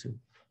Hollywood too.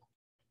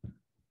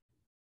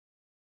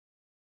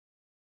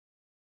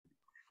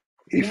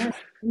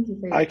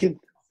 I can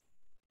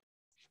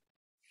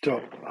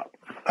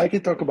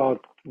talk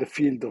about the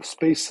field of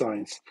space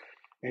science,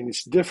 and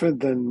it's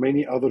different than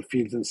many other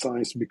fields in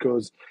science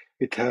because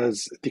it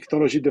has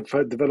technology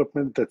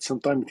development that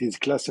sometimes it is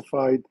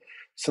classified,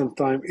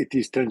 sometimes it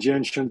is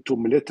tangential to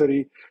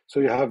military.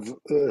 So you have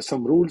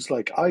some rules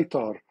like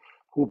ITAR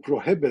who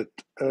prohibit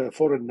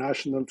foreign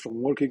nationals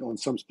from working on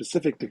some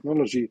specific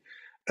technology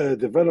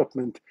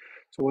development.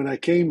 So when I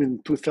came in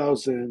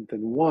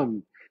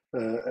 2001,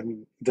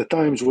 the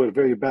times were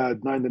very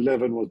bad.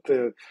 9/11 was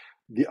there.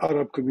 The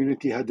Arab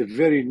community had a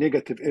very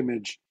negative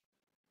image,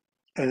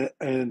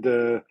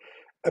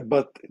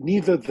 but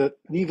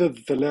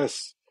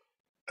nevertheless,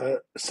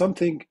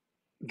 something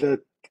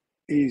that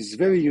is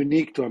very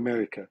unique to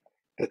America,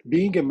 that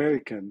being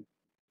American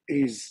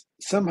is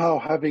somehow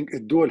having a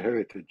dual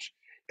heritage.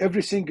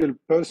 Every single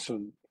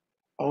person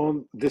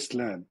on this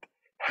land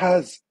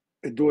has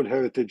a dual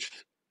heritage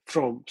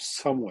from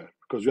somewhere,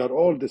 because we are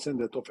all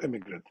descendants of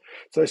immigrants.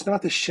 So it's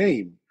not a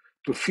shame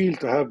to feel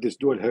to have this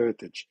dual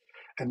heritage.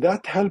 And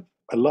that helped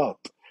a lot.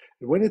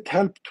 When it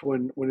helped,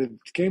 when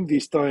it came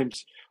these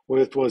times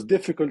where it was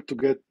difficult to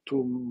get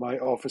to my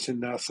office in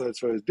NASA,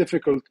 it's very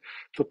difficult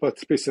to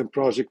participate in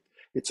project,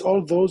 it's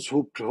all those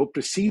who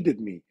preceded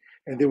me,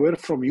 and they were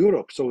from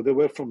Europe, so they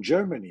were from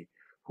Germany,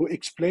 who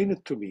explained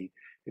it to me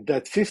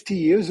that 50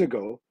 years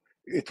ago,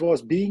 it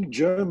was being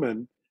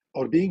German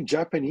or being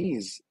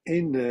Japanese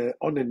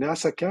on a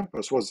NASA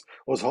campus was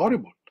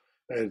horrible.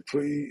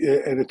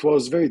 And it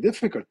was very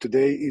difficult.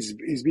 Today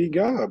is being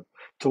Arab,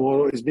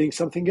 tomorrow is being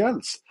something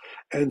else.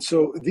 And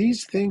so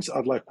these things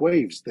are like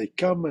waves. They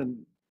come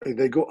and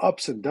they go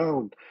ups and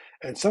down.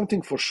 And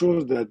something for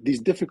sure that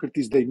these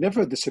difficulties, they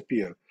never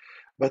disappear.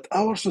 But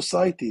our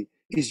society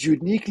is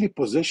uniquely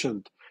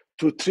positioned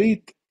to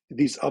treat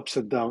these ups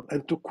and downs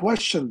and to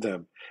question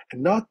them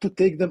and not to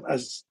take them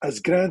as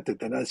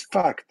granted and as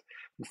fact.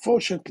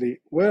 Unfortunately,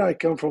 where I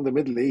come from, the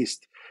Middle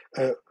East,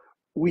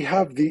 we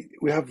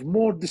have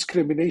more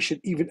discrimination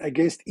even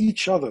against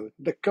each other,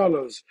 the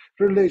colors,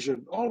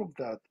 religion, all of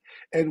that.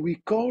 And we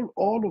call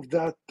all of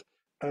that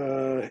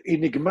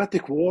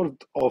enigmatic word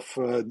of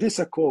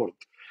disaccord,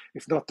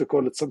 if not to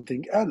call it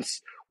something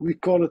else, we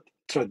call it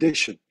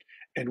tradition.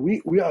 And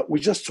we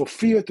just so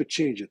fear to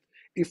change it.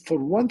 If for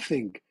one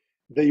thing,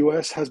 the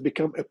US has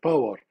become a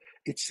power,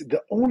 it's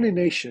the only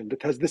nation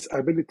that has this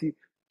ability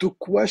to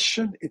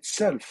question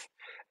itself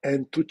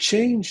and to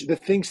change the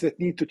things that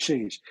need to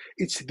change.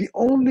 It's the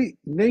only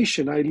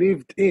nation I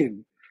lived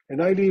in,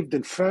 and I lived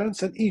in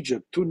France and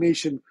Egypt, two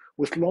nations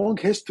with long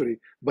history,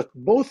 but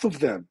both of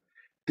them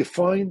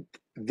defined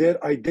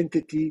their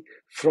identity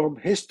from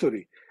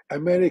history.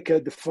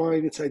 America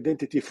defined its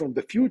identity from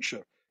the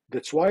future.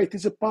 That's why it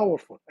is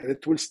powerful, and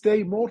it will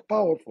stay more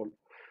powerful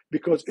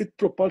because it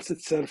propels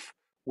itself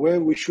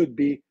where we should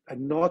be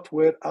and not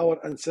where our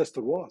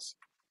ancestor was.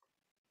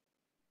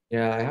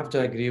 Yeah, I have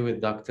to agree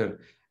with Dr.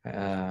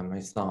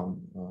 Essam.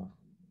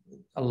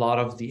 A lot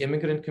of the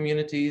immigrant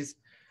communities,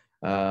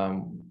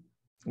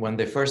 when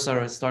they first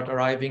start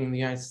arriving in the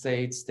United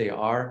States, they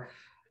are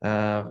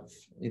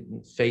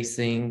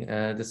facing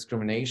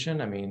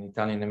discrimination. I mean,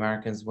 Italian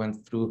Americans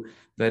went through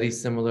very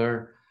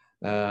similar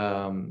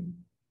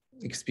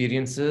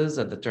experiences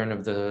at the turn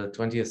of the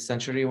 20th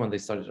century when they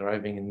started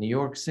arriving in New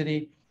York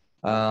City.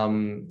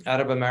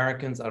 Arab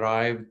Americans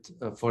arrived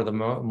for the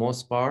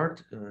most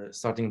part,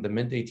 starting the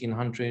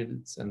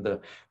mid-1800s and the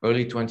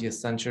early 20th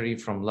century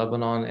from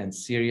Lebanon and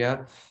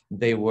Syria.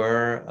 They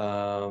were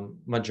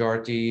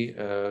majority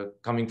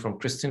coming from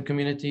Christian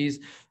communities,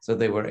 so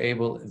they were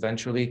able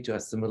eventually to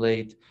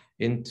assimilate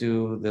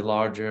into the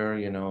larger,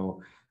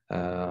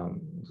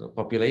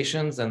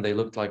 populations, and they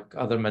looked like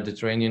other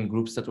Mediterranean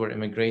groups that were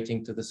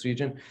immigrating to this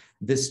region.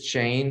 This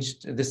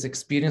changed. This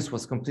experience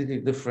was completely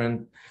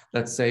different,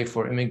 let's say,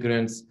 for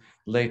immigrants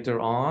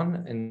later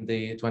on in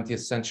the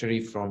 20th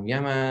century from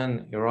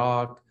Yemen,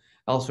 Iraq,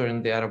 elsewhere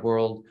in the Arab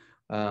world,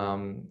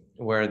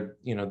 where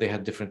they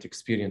had different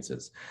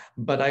experiences.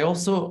 But I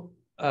also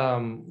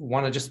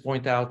want to just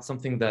point out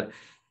something that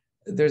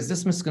there's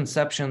this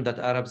misconception that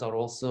Arabs are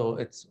also,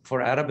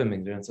 for Arab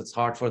immigrants, it's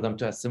hard for them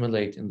to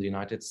assimilate in the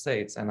United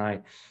States. And I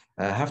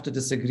have to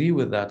disagree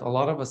with that. A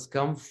lot of us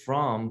come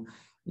from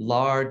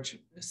large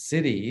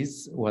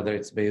cities, whether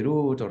it's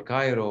Beirut or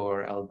Cairo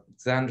or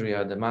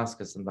Alexandria,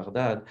 Damascus and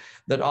Baghdad,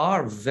 that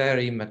are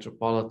very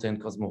metropolitan,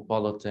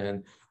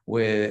 cosmopolitan,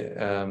 with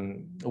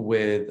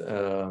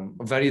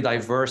very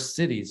diverse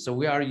cities. So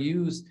we are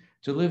used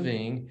to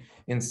living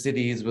in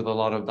cities with a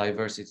lot of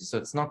diversity. So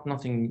it's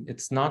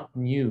not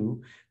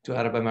new to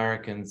Arab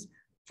Americans,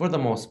 for the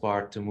most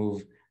part, to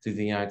move to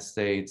the United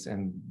States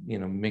and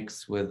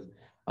mix with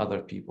other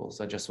people.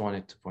 So I just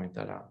wanted to point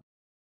that out.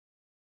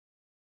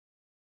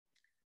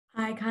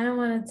 I kind of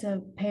wanted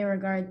to pay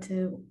regard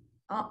to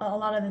a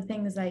lot of the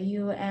things that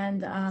you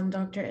and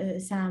Dr.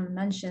 Essam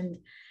mentioned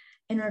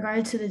in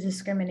regard to the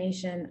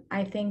discrimination.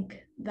 I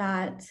think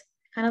that,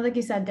 kind of like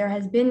you said, there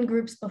has been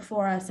groups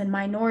before us and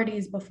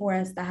minorities before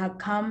us that have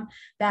come,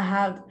 that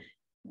have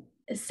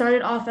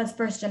started off as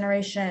first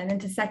generation,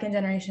 into second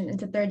generation,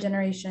 into third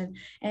generation,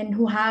 and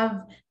who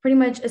have pretty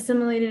much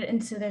assimilated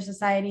into their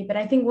society. But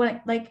I think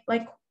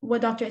like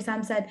what Dr.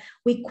 Essam said,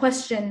 we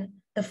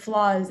question the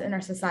flaws in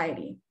our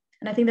society.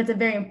 And I think that's a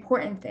very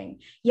important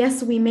thing.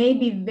 Yes, we may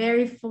be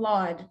very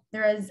flawed.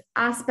 There is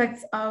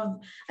aspects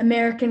of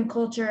American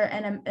culture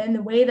and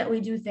the way that we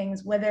do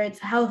things, whether it's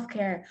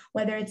healthcare,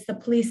 whether it's the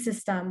police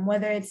system,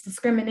 whether it's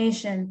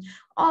discrimination,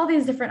 all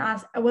these different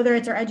aspects, whether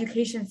it's our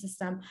education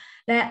system,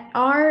 that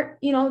are,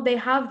 they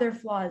have their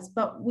flaws,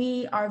 but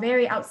we are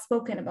very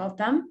outspoken about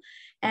them.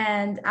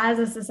 And as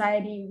a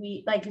society,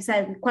 we, like you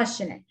said, we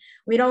question it.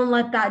 We don't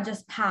let that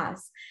just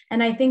pass.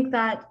 And I think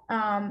that,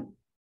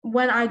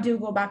 when I do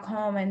go back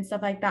home and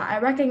stuff like that, I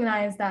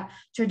recognize that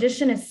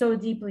tradition is so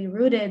deeply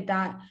rooted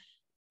that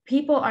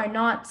people are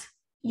not,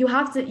 you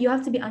have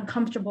to be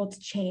uncomfortable to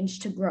change,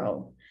 to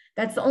grow.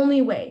 That's the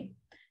only way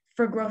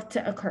for growth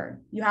to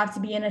occur. You have to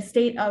be in a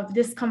state of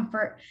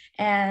discomfort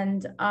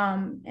and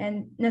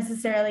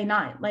necessarily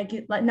not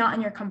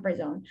in your comfort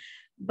zone.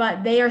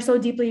 But they are so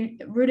deeply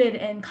rooted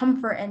in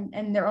comfort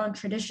and their own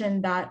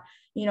tradition that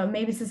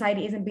maybe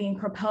society isn't being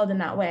propelled in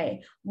that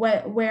way.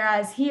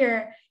 Whereas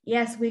here,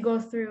 yes, we go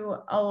through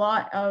a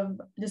lot of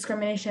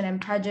discrimination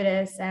and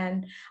prejudice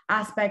and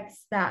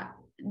aspects that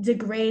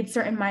degrade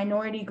certain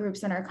minority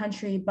groups in our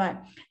country.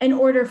 But in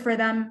order for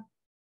them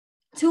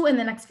to, in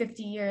the next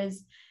 50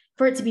 years,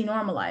 for it to be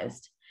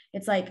normalized,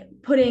 it's like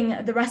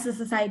putting the rest of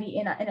society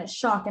in a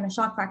shock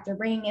factor,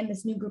 bringing in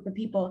this new group of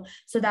people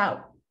so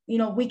that,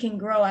 we can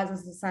grow as a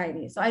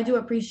society. So I do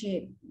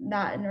appreciate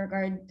that in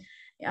regard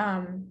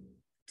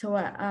to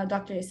what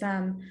Dr.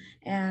 Essam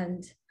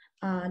and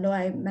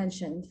Louay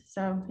mentioned.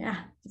 So yeah,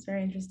 it's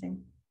very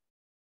interesting.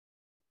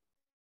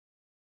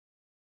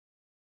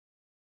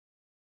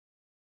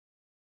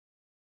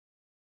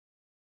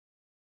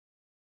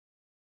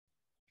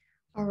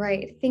 All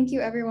right, thank you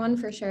everyone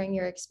for sharing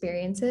your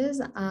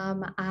experiences.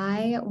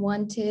 I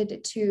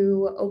wanted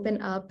to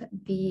open up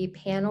the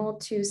panel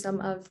to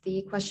some of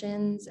the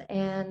questions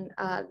and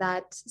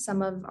that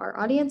some of our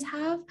audience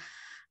have.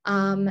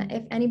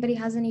 If anybody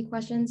has any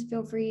questions,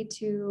 feel free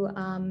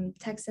to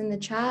text in the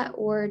chat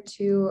or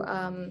to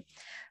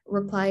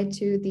reply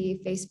to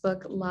the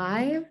Facebook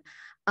Live.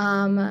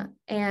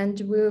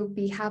 And we'll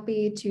be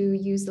happy to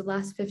use the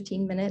last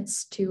 15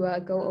 minutes to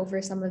go over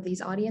some of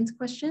these audience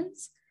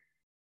questions.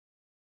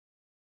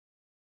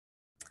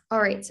 All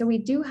right, so we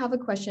do have a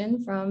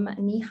question from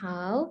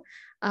Nihal.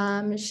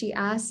 She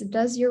asks,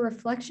 does your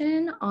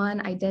reflection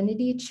on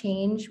identity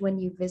change when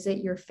you visit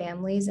your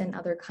families in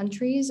other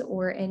countries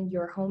or in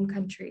your home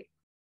country?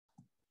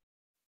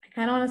 I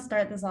kind of want to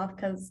start this off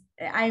because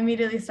I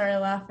immediately started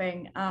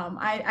laughing.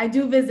 I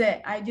do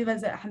visit,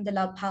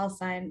 alhamdulillah,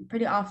 Palestine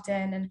pretty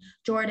often, and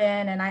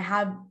Jordan, and I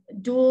have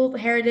dual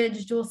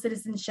heritage, dual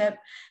citizenship.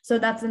 So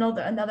that's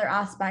another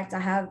aspect. I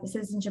have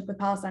citizenship with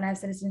Palestine, I have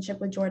citizenship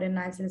with Jordan, and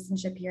I have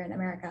citizenship here in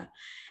America.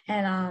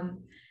 And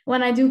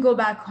when I do go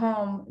back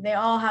home, they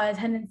all have a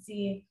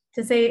tendency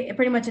to say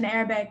pretty much in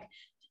Arabic,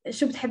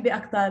 شو بتحبي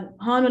أكتر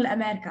هون ولا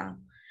أمريكا?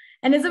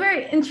 And it's a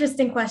very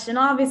interesting question.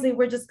 Obviously,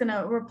 we're just going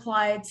to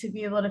reply to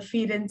be able to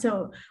feed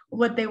into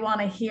what they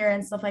want to hear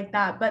and stuff like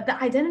that. But the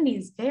identity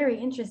is very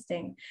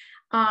interesting.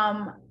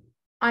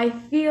 I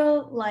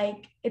feel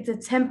like it's a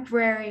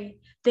temporary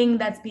thing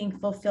that's being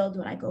fulfilled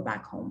when I go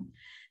back home.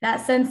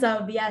 That sense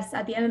of, yes,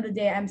 at the end of the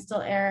day, I'm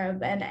still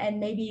Arab, and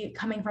maybe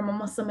coming from a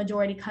Muslim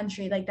majority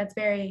country, like that's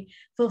very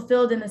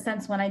fulfilled in the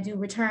sense when I do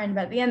return.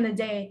 But at the end of the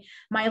day,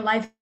 my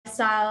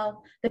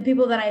lifestyle, the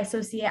people that I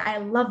associate, I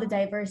love the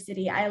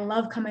diversity. I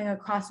love coming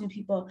across new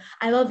people.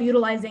 I love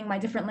utilizing my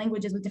different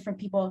languages with different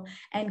people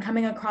and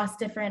coming across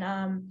different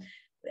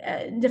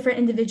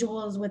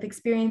individuals with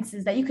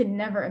experiences that you could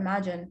never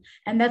imagine.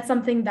 And that's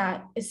something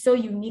that is so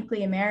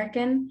uniquely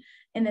American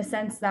in the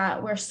sense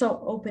that we're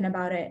so open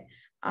about it.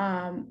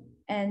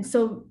 And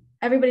so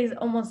everybody's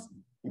almost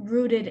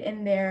rooted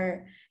in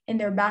their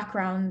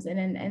backgrounds and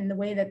in the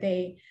way that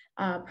they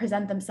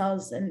present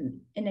themselves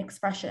in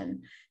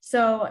expression.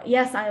 So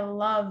yes, I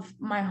love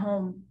my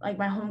home, like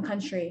my home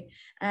country.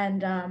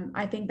 And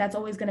I think that's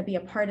always going to be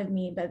a part of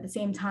me. But at the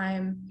same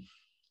time,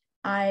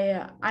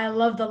 I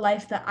love the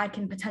life that I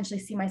can potentially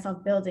see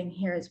myself building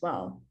here as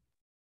well.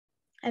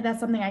 And that's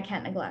something I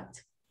can't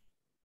neglect.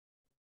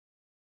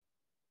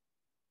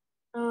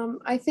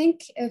 I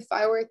think if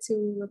I were to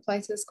reply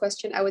to this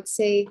question, I would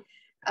say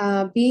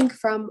being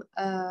from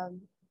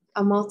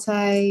a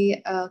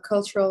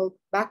multicultural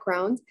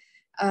background,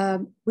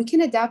 we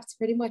can adapt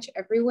pretty much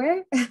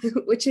everywhere,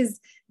 which is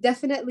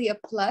definitely a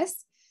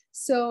plus.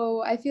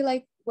 So I feel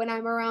like when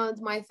I'm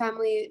around my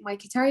family, my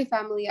Qatari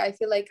family, I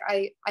feel like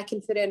I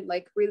can fit in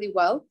like really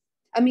well.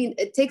 I mean,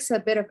 it takes a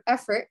bit of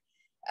effort,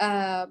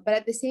 but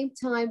at the same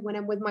time, when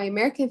I'm with my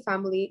American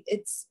family,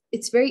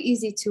 it's very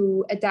easy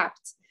to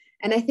adapt.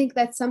 And I think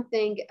that's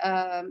something,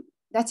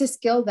 that's a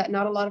skill that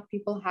not a lot of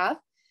people have.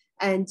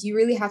 And you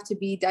really have to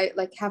be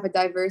have a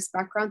diverse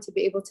background to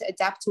be able to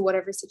adapt to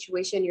whatever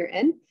situation you're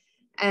in.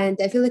 And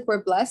I feel like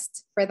we're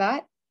blessed for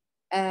that.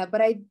 But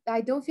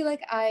I don't feel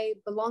like I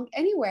belong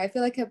anywhere. I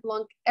feel like I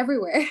belong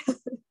everywhere.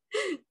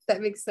 If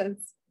that makes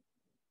sense.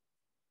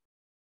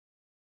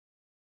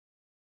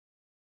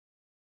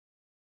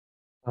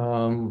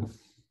 I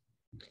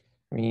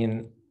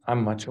mean,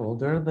 I'm much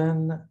older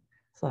than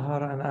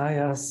Sahar and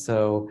Aya,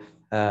 so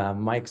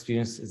my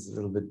experience is a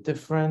little bit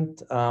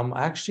different.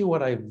 Actually,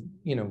 what I,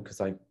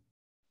 because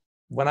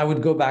when I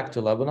would go back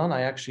to Lebanon,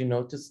 I actually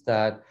noticed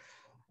that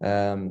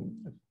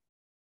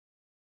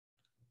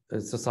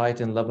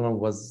society in Lebanon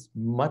was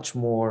much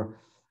more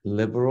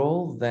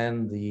liberal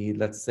than the,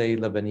 let's say,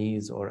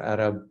 Lebanese or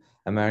Arab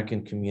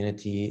American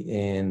community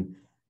in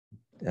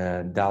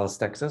Dallas,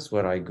 Texas,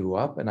 where I grew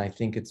up. And I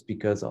think it's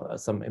because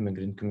some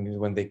immigrant communities,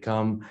 when they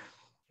come,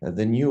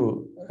 the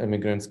new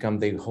immigrants come,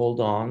 they hold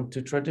on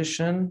to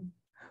tradition,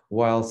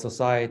 while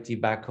society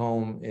back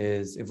home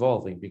is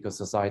evolving, because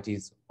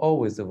societies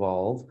always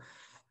evolve.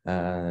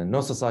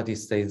 No society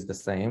stays the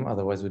same,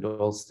 otherwise we'd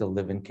all still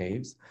live in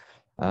caves.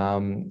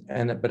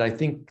 But I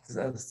think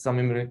some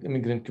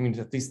immigrant communities,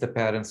 at least the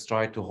parents,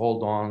 try to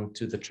hold on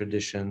to the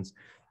traditions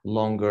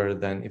longer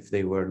than if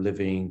they were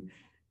living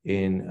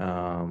in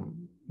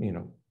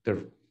their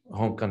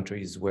home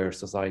countries where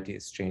society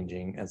is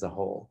changing as a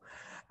whole.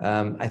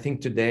 I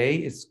think today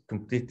is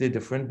completely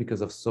different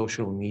because of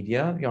social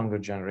media. Younger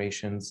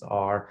generations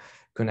are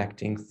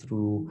connecting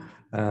through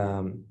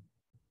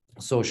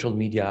social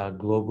media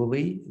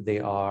globally. They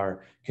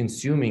are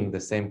consuming the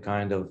same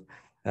kind of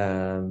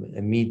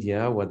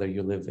media, whether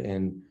you live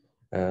in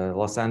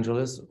Los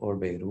Angeles or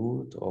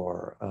Beirut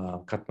or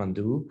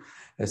Kathmandu.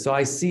 So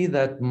I see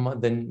that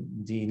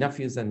the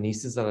nephews and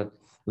nieces that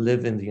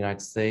live in the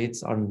United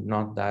States are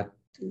not that,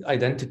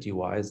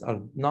 identity-wise, are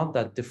not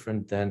that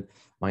different than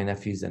my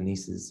nephews and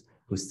nieces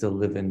who still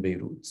live in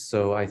Beirut.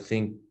 So I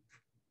think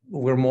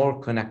we're more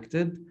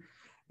connected,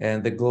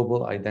 and the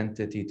global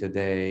identity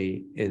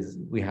today is,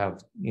 we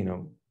have,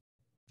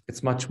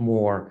 it's much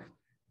more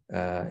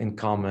in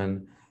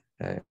common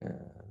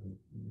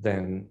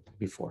than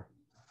before.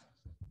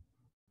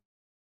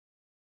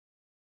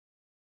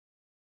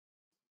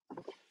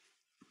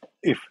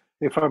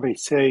 If I may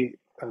say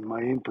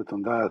my input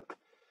on that,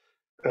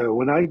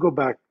 when I go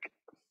back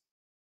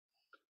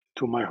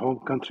to my home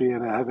country,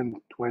 and I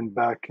haven't went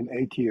back in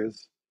 8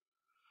 years,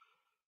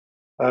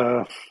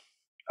 I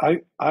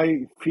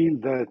feel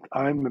that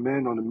I'm a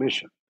man on a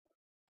mission.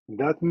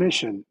 That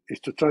mission is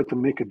to try to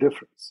make a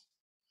difference.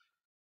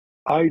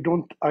 I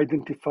don't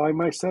identify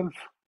myself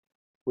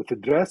with a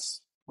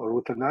dress or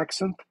with an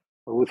accent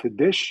or with a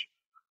dish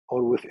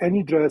or with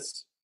any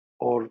dress,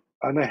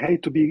 and I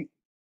hate to be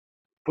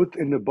put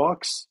in a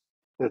box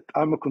that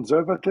I'm a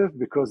conservative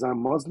because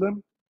I'm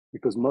Muslim,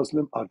 because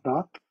Muslims are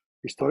not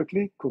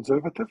historically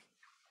conservative.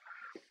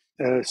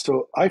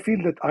 So I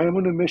feel that I am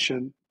on a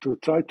mission to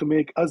try to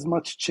make as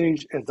much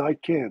change as I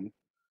can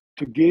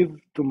to give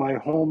to my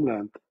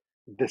homeland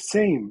the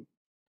same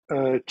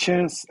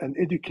chance and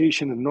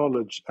education and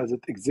knowledge as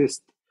it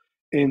exists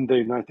in the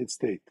United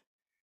States.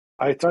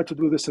 I try to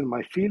do this in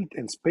my field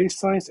in space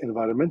science,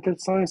 environmental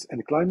science,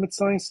 and climate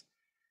science.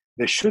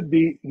 There should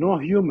be no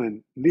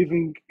human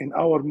living in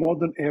our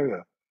modern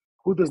era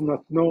who does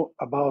not know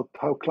about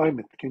how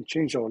climate can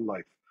change our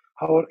life,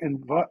 how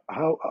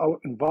our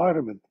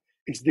environment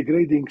is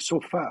degrading so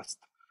fast.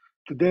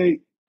 Today,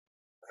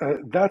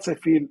 that's, I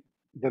feel,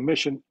 the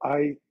mission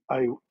I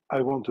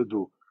want to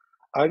do.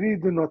 I really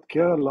do not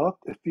care a lot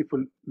if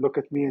people look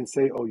at me and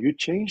say, oh, you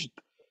changed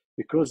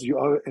because you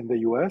are in the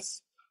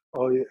US,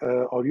 or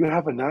you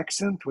have an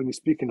accent when you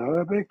speak in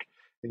Arabic,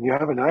 and you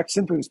have an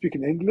accent when you speak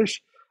in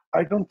English.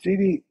 I'm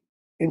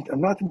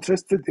not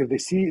interested if they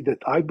see that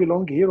I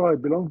belong here or I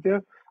belong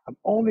there. I'm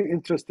only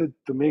interested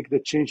to make the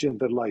change in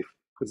their life.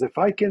 Because if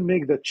I can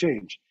make that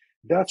change,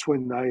 that's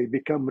when I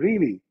become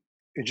really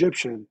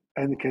Egyptian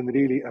and can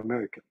really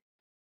American.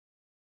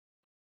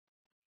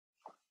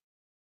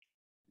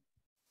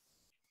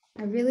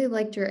 I really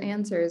liked your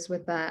answers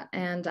with that.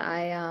 And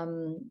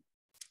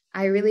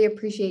I really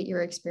appreciate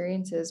your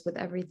experiences with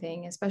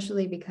everything,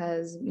 especially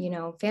because,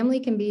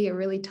 family can be a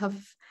really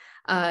tough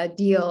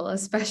deal,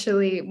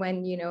 especially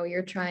when,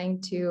 you're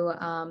trying to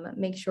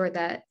make sure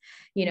that,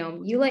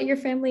 you let your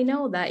family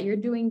know that you're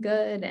doing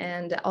good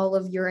and all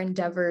of your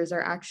endeavors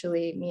are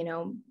actually,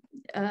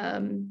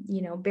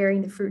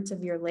 bearing the fruits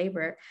of your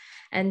labor.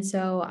 And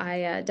so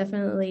I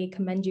definitely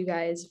commend you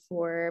guys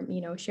for,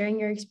 sharing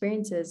your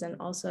experiences and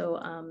also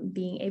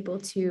being able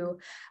to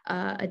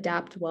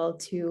adapt well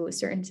to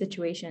certain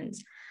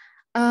situations.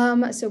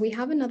 So we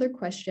have another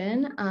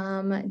question.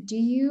 Do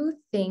you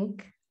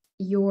think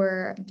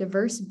your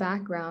diverse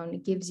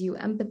background gives you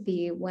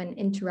empathy when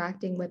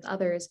interacting with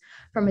others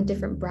from a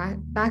different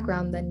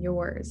background than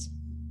yours?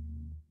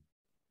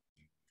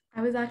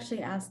 I was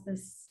actually asked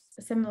this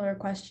similar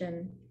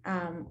question.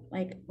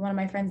 Like one of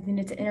my friends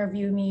needed to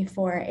interview me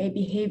for a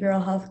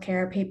behavioral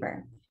healthcare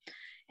paper,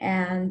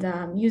 and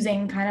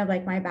using kind of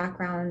like my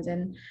background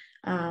and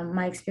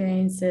my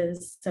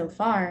experiences so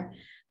far,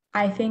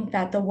 I think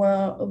that the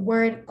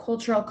word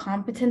cultural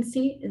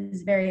competency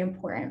is very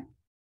important.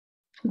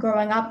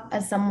 Growing up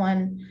as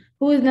someone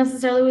who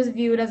necessarily was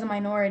viewed as a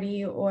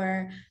minority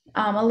or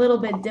a little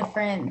bit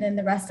different than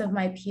the rest of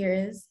my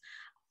peers,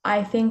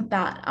 I think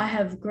that I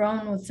have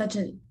grown with such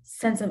a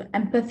sense of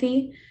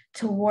empathy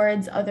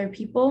towards other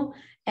people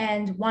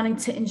and wanting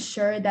to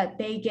ensure that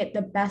they get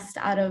the best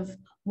out of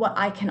what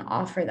I can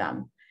offer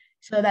them,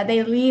 so that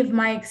they leave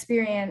my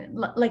experience,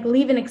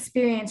 leave an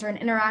experience or an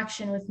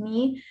interaction with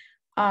me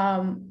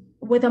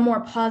with a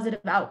more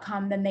positive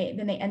outcome than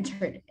they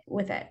entered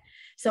with it.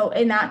 So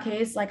in that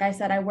case, like I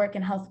said, I work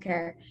in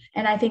healthcare,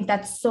 and I think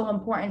that's so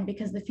important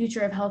because the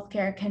future of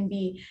healthcare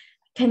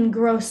can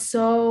grow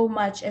so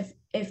much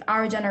if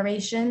our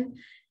generation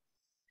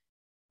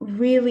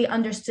really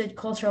understood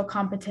cultural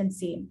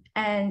competency,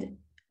 and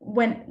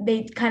when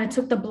they kind of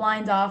took the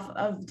blinds off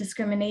of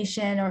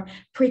discrimination or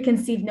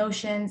preconceived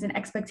notions and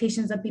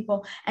expectations of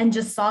people and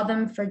just saw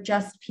them for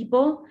just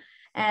people,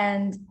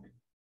 and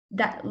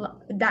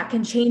that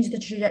can change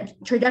the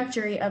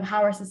trajectory of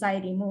how our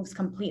society moves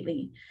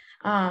completely.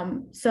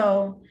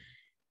 So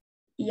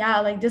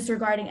yeah, like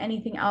disregarding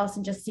anything else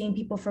and just seeing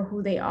people for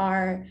who they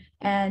are,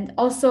 and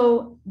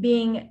also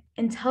being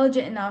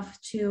intelligent enough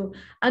to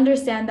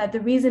understand that the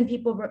reason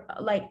people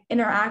like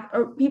interact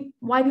or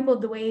why people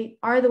the way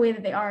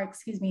that they are,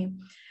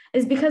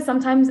 is because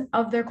sometimes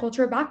of their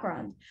cultural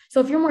background. So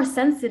if you're more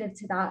sensitive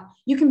to that,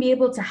 you can be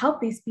able to help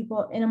these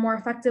people in a more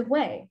effective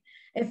way.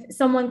 If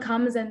someone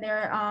comes and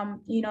they're,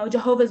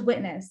 Jehovah's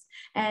Witness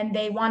and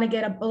they want to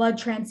get a blood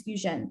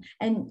transfusion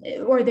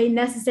or they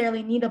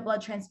necessarily need a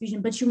blood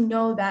transfusion, but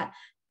that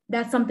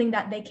that's something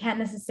that they can't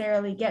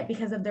necessarily get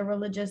because of their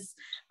religious,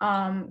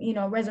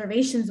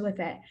 reservations with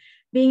it.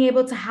 Being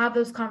able to have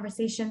those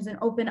conversations and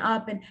open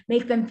up and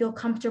make them feel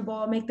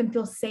comfortable, make them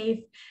feel safe,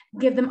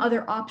 give them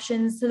other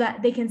options so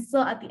that they can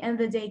still, at the end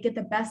of the day, get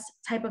the best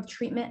type of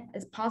treatment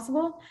as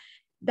possible.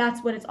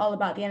 That's what it's all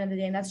about at the end of the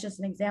day. And that's just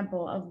an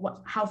example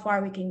of how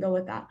far we can go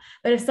with that.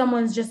 But if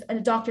a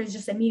doctor is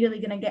just immediately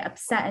going to get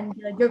upset and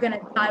be like, you're going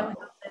to die with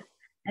this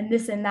and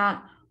this and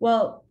that,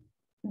 well,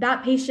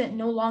 that patient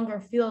no longer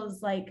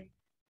feels like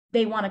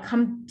they want to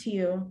come to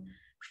you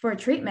for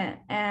treatment.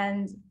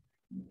 And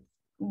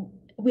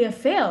we have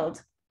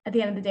failed at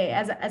the end of the day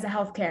as a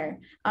healthcare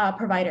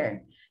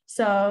provider.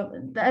 So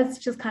that's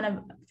just kind of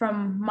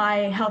from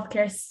my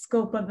healthcare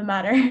scope of the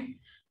matter.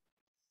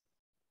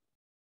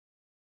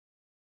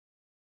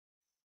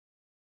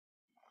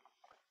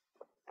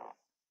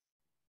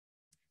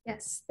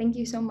 Yes, thank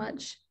you so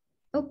much.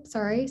 Oh,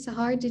 sorry,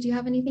 Sahar, did you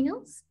have anything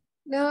else?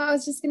 No, I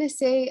was just going to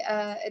say,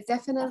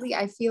 definitely,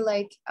 I feel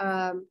like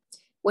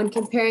when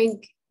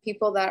comparing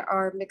people that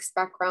are mixed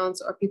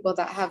backgrounds or people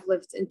that have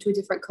lived in two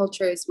different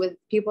cultures with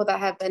people that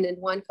have been in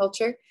one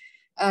culture,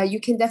 you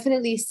can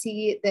definitely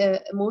see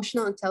the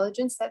emotional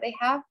intelligence that they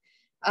have.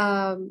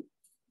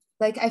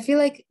 Like, I feel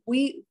like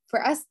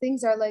for us,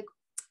 things are like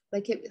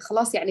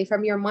خلاص يعني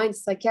from your mind,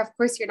 it's like, yeah, of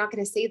course you're not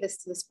going to say this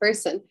to this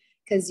person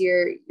because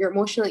you're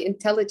emotionally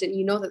intelligent.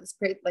 You know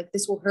that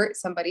this will hurt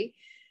somebody.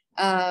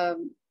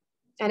 And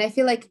I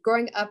feel like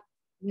growing up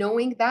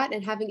knowing that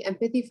and having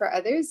empathy for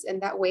others in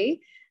that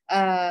way,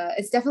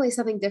 it's definitely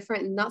something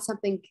different and not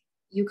something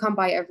you come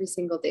by every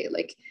single day.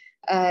 Like,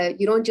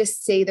 you don't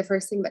just say the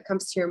first thing that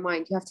comes to your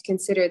mind. You have to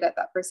consider that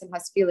that person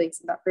has feelings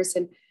and that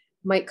person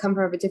might come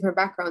from a different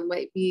background,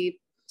 might be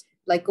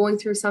like going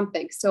through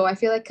something. So I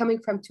feel like coming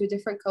from two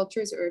different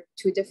cultures or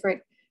two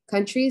different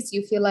countries,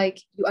 you feel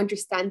like you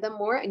understand them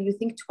more and you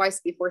think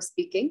twice before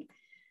speaking.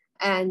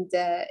 And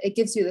it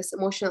gives you this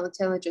emotional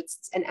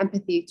intelligence and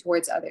empathy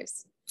towards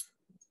others.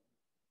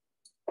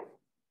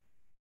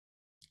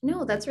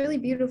 No, that's really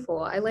beautiful.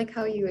 I like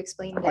how you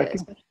explained it.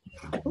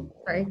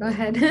 Sorry, go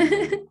ahead.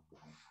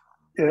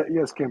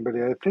 Yes,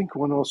 Kimberly. I think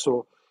one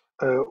also,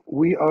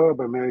 we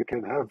Arab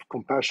American have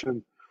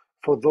compassion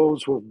for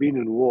those who have been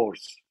in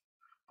wars,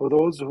 for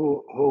those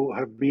who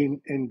have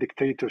been in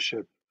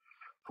dictatorship,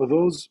 for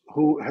those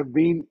who have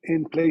been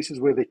in places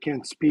where they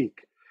can't speak.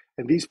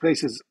 And these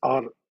places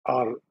are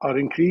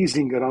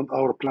increasing around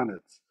our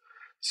planet.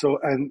 So,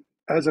 and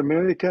as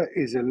America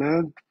is a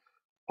land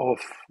of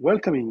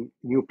welcoming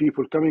new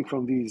people coming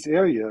from these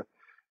areas,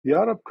 the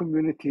Arab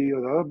community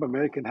or the Arab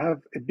American have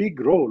a big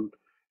role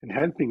in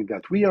helping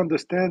that. We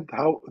understand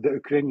how the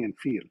Ukrainian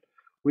feel.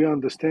 We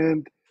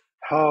understand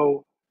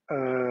how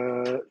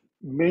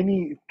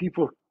many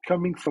people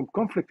coming from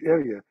conflict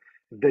area,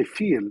 they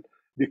feel,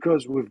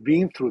 because we've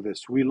been through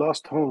this. We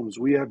lost homes.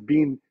 We have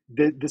been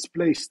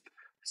displaced.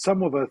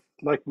 Some of us,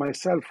 like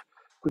myself,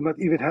 could not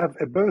even have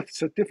a birth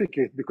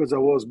certificate because I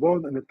was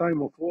born in a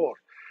time of war.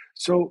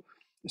 So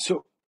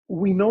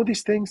we know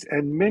these things,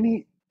 and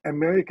many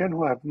American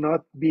who are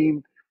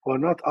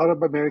not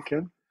Arab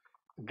American,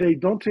 they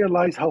don't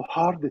realize how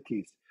hard it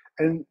is.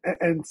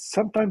 And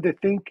sometimes they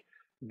think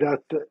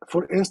that,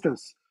 for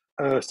instance,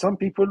 some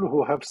people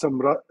who have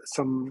some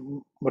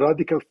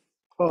radical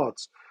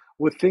thoughts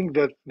would think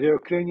that the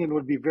Ukrainian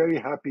would be very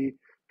happy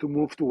to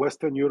move to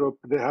Western Europe.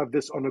 They have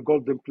this on a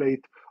golden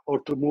plate, or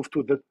to move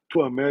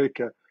to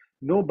America.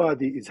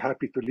 Nobody is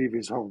happy to leave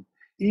his home,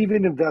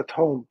 even if that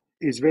home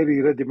is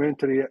very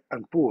rudimentary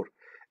and poor.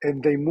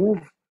 And they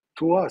move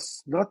to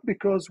us, not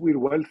because we're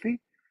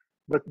wealthy,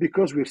 but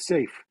because we're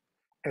safe.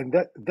 And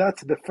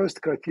that's the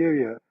first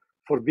criteria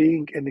for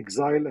being in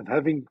exile, and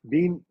having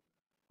been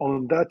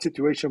on that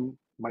situation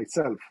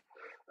myself.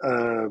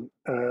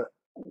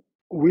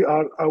 We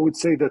are, I would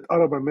say that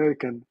Arab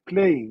American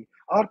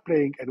are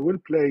playing and will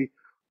play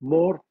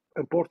more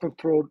important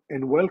role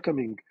in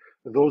welcoming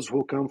those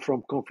who come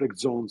from conflict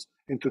zones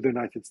into the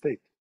United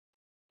States.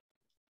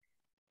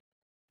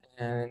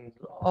 And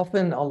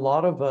often a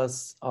lot of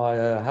us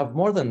have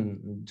more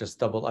than just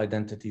double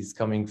identities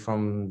coming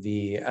from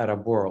the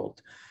Arab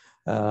world.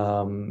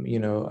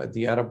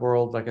 The Arab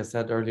world, like I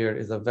said earlier,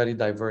 is a very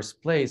diverse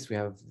place. We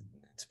have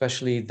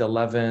especially the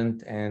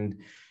Levant and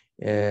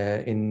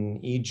in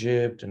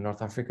Egypt and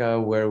North Africa,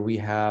 where we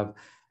have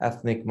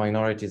ethnic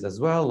minorities as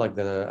well, like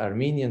the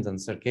Armenians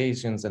and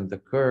Circassians and the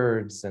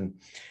Kurds and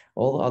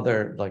all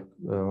other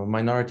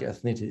minority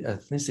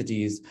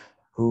ethnicities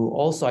who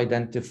also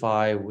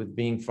identify with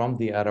being from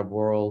the Arab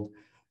world.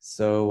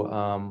 So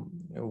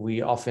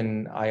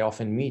I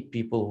often meet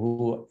people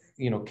who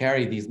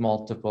carry these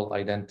multiple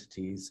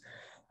identities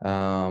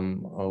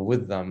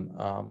with them.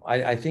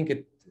 I think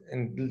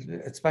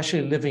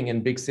especially living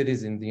in big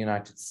cities in the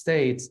United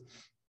States,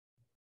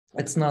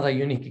 it's not a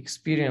unique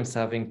experience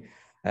having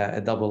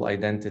a double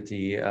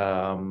identity.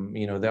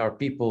 There are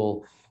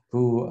people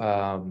who,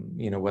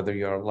 whether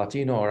you're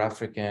Latino or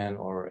African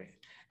or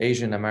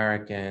Asian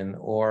American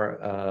or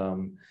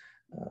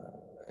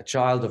a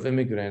child of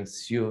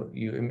immigrants,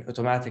 you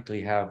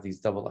automatically have these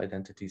double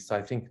identities. So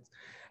I think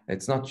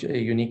it's not a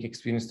unique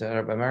experience to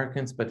Arab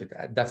Americans, but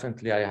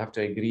definitely I have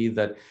to agree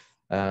that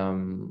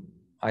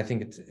I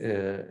think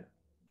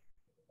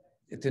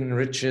it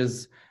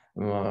enriches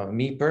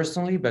me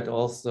personally, but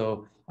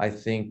also I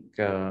think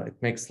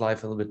it makes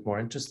life a little bit more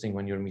interesting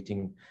when you're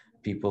meeting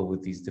people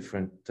with these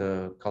different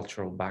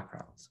cultural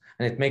backgrounds.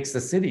 And it makes the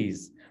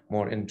cities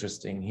more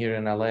interesting. Here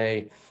in LA,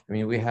 I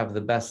mean, we have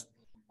the best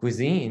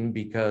cuisine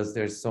because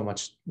there's so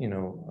much,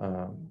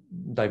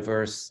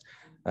 diverse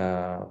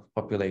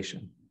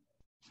population.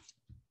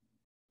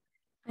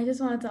 I just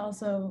wanted to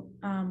also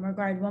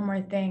regard one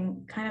more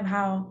thing, kind of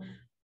how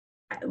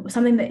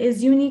something that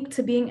is unique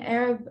to being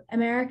Arab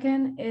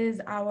American is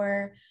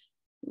our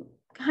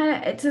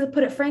to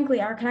put it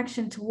frankly, our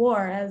connection to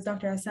war. As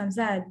Dr. Essam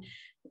said,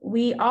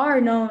 we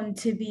are known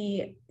to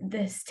be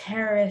this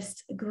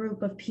terrorist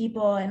group of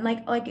people, and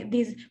like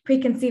these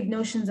preconceived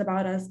notions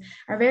about us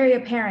are very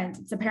apparent.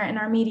 It's apparent in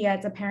our media,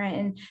 it's apparent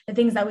in the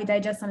things that we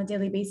digest on a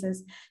daily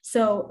basis.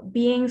 So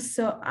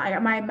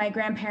my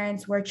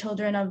grandparents were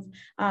children of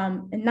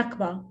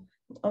Nakba,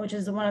 which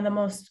is one of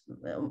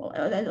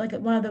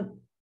the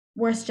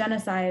worst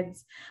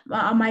genocides.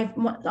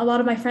 A lot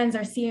of my friends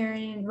are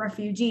Syrian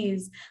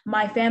refugees.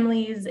 My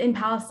family is in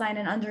Palestine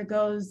and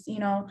undergoes,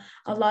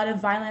 a lot of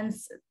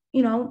violence,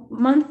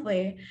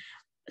 monthly.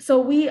 So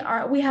we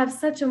have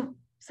such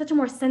a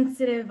more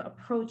sensitive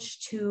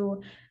approach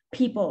to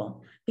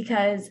people,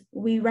 because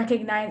we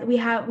recognize we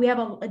have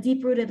a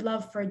deep-rooted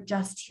love for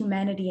just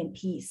humanity and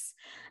peace,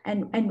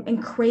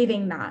 and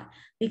craving that,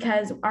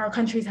 because our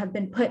countries have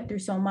been put through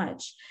so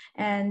much.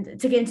 And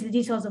to get into the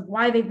details of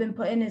why they've been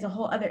put in is a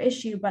whole other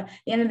issue, but at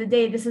the end of the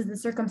day, this is the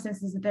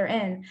circumstances that they're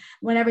in.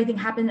 When everything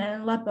happened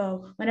in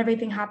Aleppo, when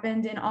everything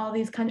happened in all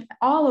these countries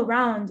all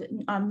around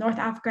North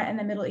Africa and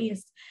the Middle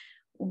East,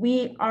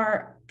 we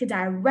are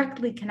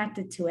directly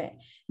connected to it.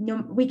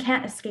 No, we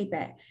can't escape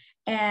it.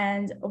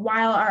 And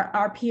while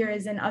our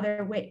peers in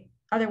other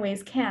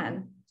ways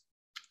can.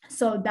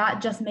 So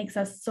that just makes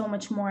us so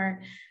much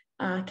more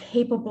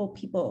capable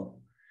people,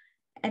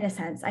 in a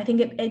sense. I think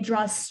it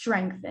draws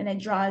strength and it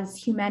draws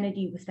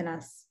humanity within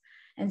us.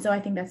 And so I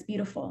think that's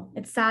beautiful.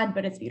 It's sad,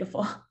 but it's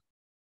beautiful.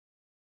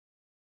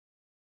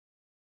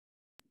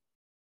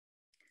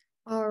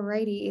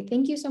 Alrighty,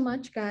 thank you so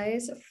much,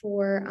 guys,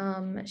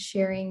 for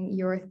sharing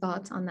your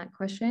thoughts on that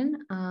question.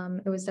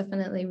 It was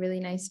definitely really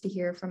nice to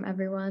hear from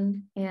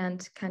everyone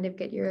and kind of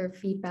get your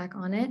feedback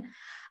on it.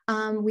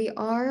 We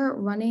are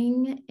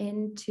running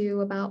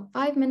into about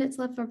 5 minutes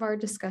left of our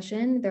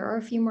discussion. There are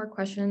a few more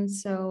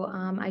questions, so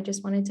I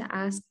just wanted to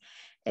ask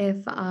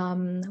if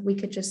we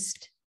could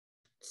just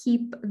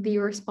keep the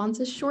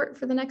responses short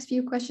for the next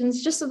few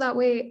questions, just so that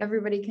way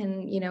everybody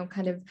can,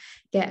 kind of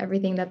get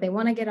everything that they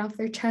want to get off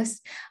their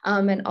chest.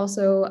 And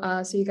also,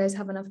 so you guys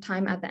have enough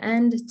time at the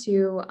end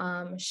to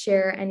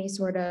share any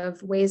sort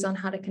of ways on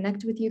how to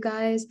connect with you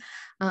guys.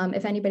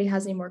 If anybody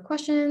has any more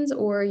questions,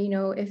 or,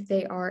 if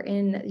they are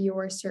in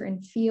your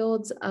certain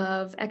fields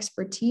of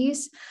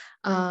expertise,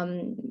 yeah.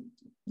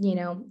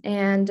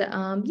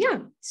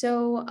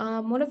 So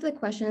one of the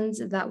questions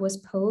that was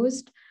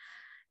posed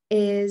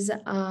is,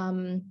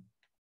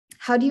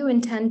 how do you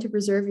intend to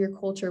preserve your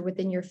culture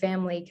within your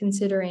family,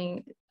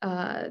 considering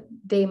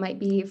they might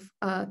be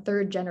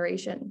third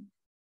generation?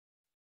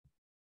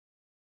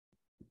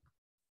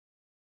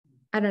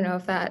 I don't know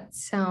if that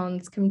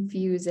sounds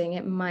confusing.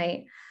 It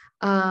might.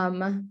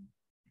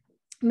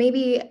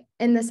 Maybe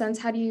in the sense,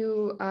 how do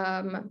you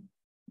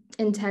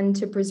intend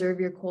to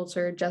preserve your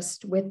culture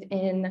just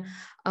within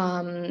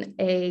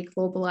a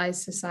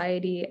globalized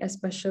society,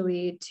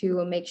 especially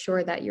to make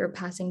sure that you're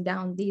passing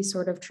down these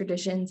sort of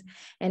traditions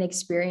and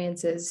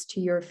experiences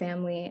to your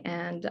family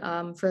and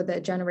for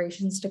the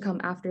generations to come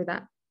after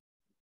that?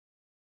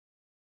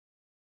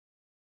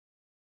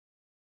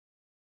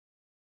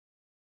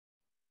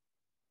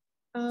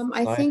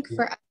 I think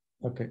for...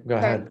 Okay, go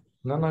ahead.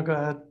 No, go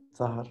ahead,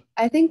 Sahar.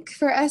 I think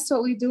for us,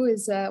 what we do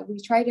is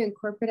we try to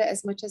incorporate it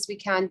as much as we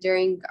can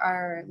during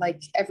our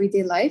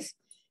everyday life.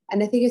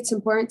 And I think it's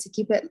important to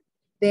keep it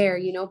there,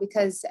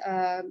 because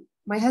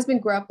my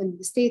husband grew up in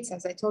the States,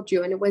 as I told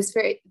you, and it was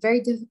very, very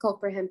difficult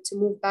for him to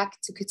move back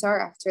to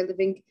Qatar after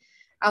living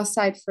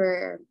outside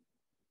for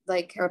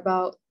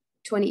about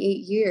 28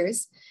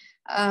 years.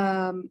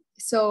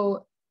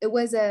 So it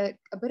was a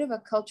bit of a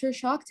culture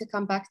shock to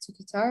come back to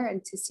Qatar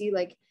and to see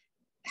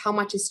how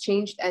much has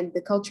changed, and the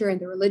culture and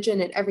the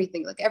religion and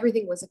everything.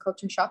 Everything was a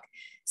culture shock.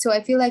 So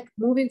I feel like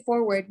moving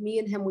forward, me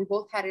and him, we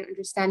both had an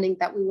understanding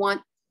that we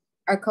want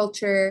our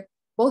culture,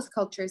 both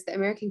cultures, the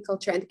American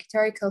culture and the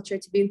Qatari culture,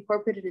 to be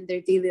incorporated in their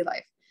daily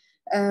life.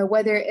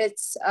 Whether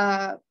it's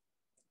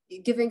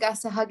giving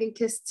us a hug and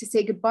kiss to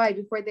say goodbye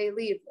before they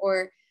leave,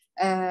 or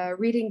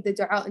reading the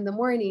dua in the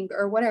morning,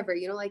 or whatever,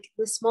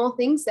 the small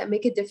things that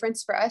make a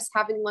difference for us,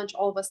 having lunch,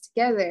 all of us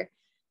together,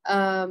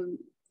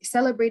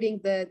 celebrating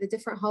the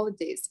different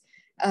holidays.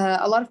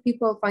 A lot of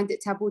people find it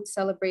taboo to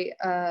celebrate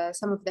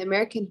some of the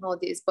American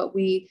holidays, but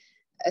we,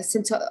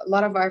 since a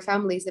lot of our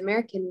family is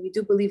American, we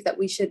do believe that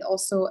we should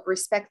also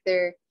respect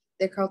their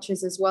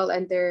cultures as well,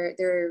 and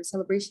their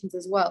celebrations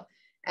as well.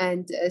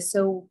 And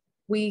so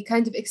we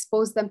kind of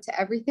expose them to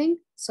everything,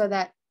 so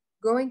that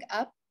growing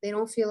up, they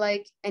don't feel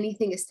like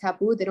anything is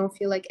taboo. They don't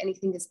feel like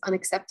anything is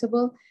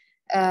unacceptable.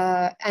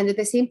 And at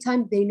the same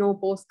time, they know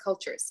both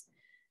cultures.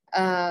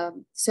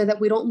 So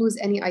that we don't lose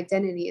any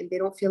identity, and they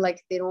don't feel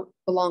like they don't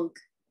belong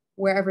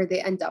wherever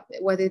they end up,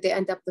 whether they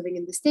end up living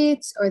in the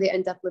States or they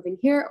end up living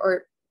here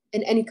or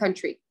in any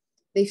country.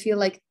 They feel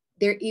like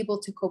they're able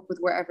to cope with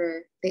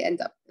wherever they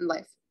end up in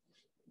life.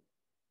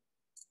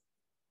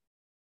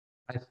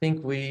 I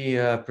think we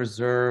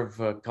preserve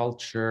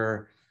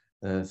culture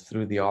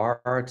through the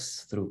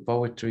arts, through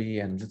poetry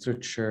and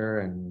literature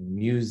and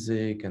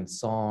music and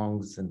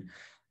songs and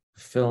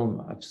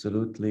film,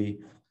 absolutely.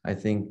 I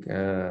think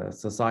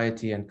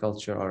society and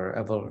culture are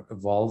ever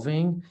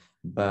evolving,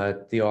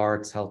 but the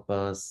arts help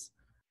us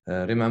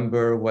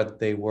remember what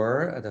they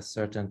were at a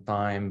certain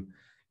time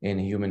in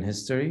human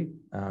history.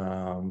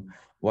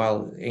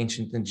 While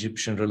ancient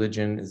Egyptian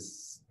religion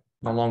is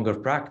no longer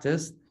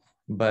practiced,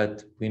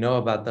 but we know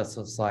about that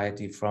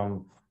society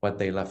from what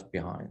they left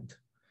behind.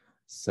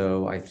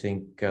 So I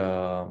think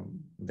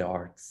the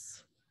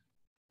arts.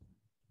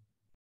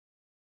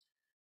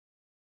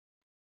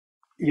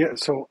 Yeah,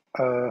 so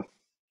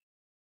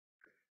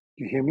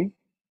you hear me?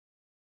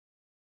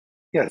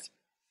 Yes.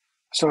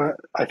 So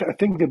I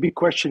think the big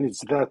question is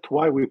that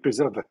why we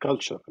preserve the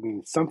culture. I mean,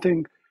 it's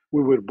something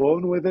we were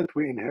born with it,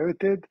 we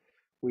inherited.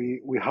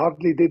 We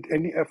hardly did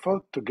any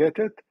effort to get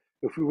it.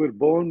 If we were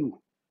born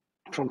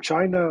from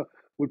China,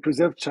 we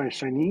preserve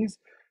Chinese.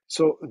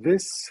 So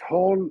this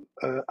whole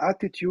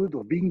attitude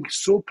of being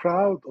so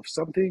proud of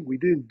something, we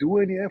didn't do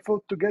any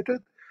effort to get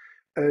it,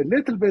 a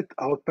little bit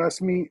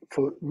outpass me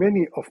for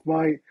many of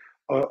my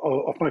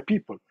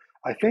people.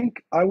 I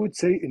think I would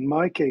say in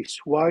my case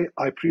why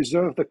I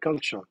preserve the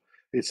culture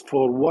is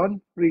for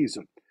one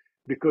reason,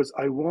 because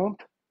I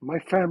want my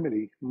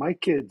family, my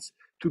kids,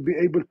 to be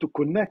able to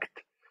connect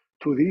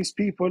to these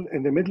people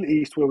in the Middle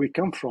East where we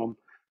come from,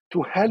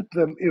 to help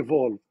them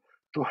evolve,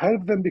 to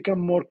help them become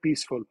more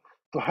peaceful,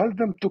 to help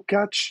them to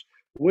catch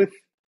with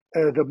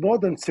the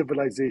modern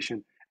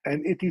civilization.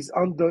 And it is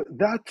under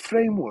that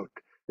framework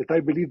that I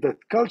believe that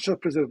culture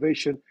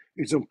preservation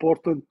is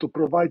important to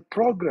provide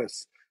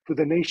progress to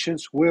the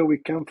nations where we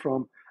come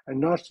from, and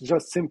not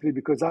just simply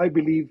because I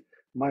believe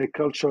my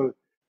culture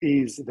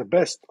is the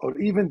best, or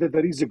even that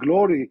there is a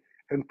glory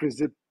in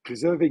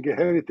preserving a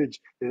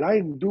heritage, that I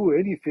didn't do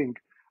anything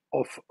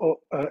of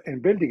in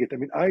building it. I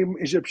mean, I am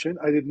Egyptian.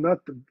 I did not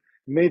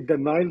make the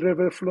Nile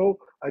River flow.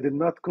 I did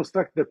not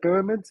construct the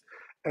pyramids.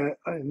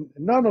 And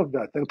none of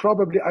that. And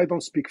probably I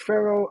don't speak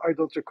Pharaoh. I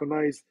don't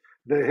recognize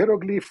the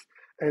hieroglyph.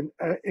 And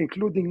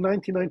including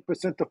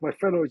 99% of my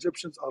fellow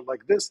Egyptians are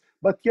like this,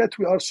 but yet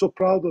we are so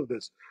proud of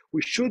this.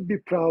 We should be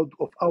proud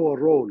of our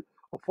role,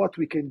 of what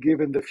we can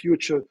give in the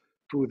future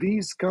to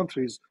these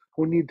countries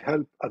who need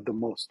help at the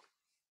most.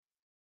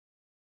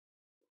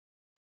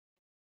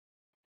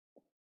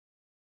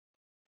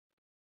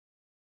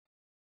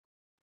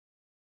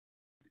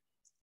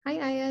 Hi,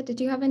 Aya. Did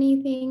you have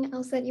anything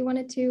else that you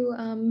wanted to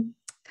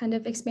kind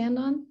of expand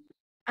on?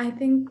 I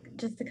think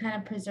just to kind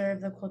of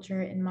preserve the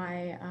culture in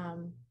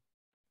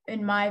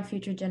my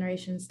future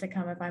generations to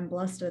come, if I'm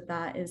blessed with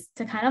that, is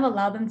to kind of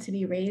allow them to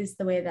be raised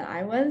the way that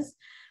I was,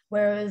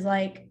 where it was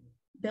like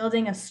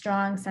building a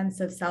strong sense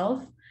of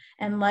self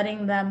and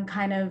letting them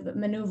kind of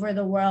maneuver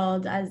the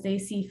world as they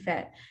see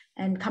fit,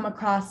 and come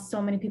across so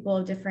many people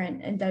of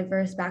different and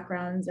diverse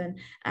backgrounds,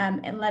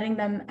 and letting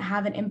them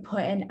have an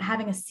input and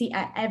having a seat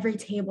at every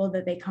table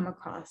that they come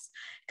across.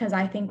 Because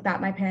I think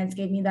that my parents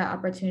gave me that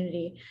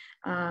opportunity,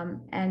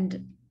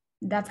 and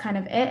that's kind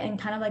of it. And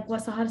kind of like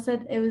what Sahar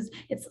said,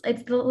 it's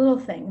the little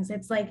things.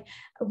 It's like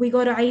we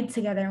go to Eid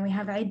together and we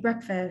have Eid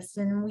breakfast,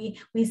 and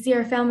we see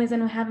our families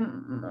and we have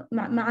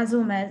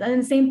ma'azumas.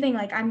 And the same thing,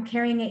 like I'm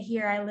carrying it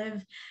here. I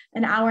live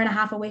an hour and a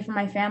half away from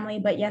my family,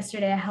 but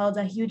yesterday I held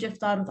a huge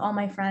iftar with all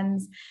my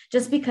friends,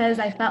 just because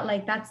I felt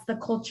like that's the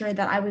culture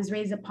that I was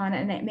raised upon,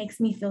 and it makes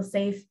me feel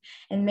safe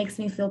and makes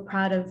me feel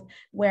proud of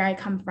where I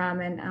come from.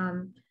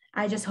 And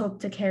I just hope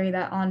to carry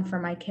that on for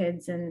my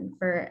kids and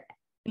for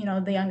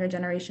the younger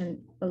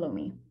generation below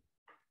me.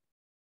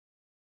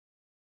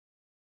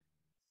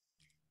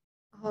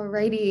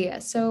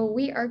 Alrighty, so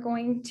we are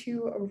going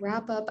to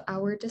wrap up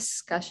our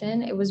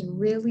discussion. It was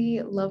really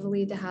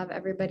lovely to have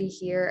everybody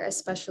here,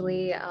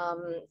 especially,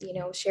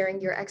 sharing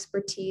your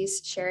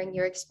expertise, sharing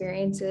your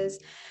experiences,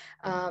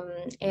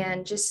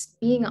 and just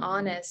being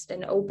honest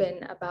and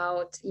open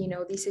about,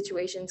 these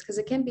situations, because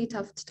it can be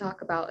tough to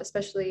talk about,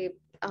 especially,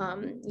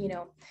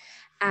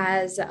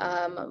 as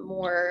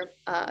more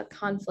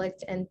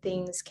conflict and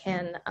things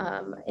can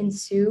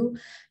ensue.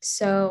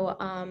 So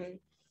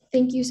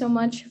thank you so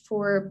much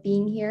for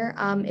being here.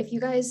 If you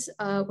guys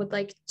would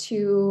like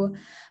to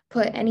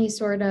put any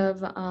sort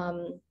of,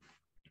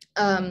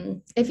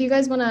 if you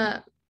guys want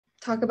to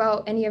talk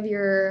about any of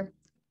your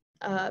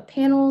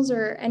panels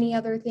or any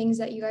other things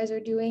that you guys are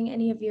doing,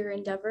 any of your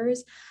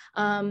endeavors,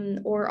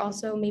 or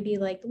also maybe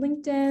like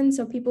LinkedIn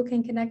so people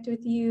can connect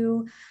with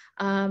you,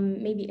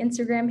 maybe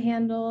Instagram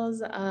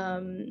handles,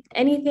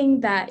 anything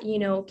that,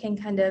 can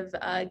kind of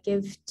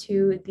give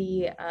to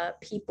the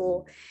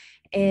people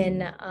in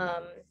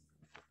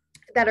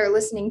that are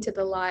listening to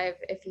the live,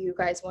 if you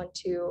guys want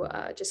to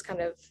just kind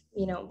of,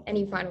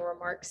 any final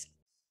remarks.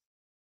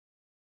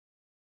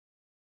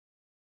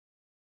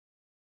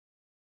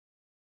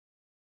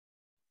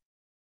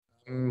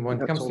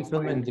 When it comes to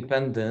film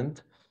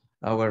independent,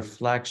 our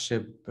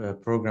flagship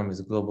program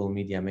is Global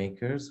Media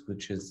Makers,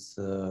 which is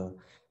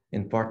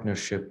in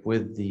partnership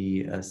with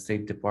the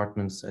State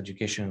Department's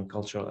Education and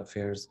Cultural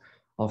Affairs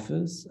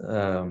Office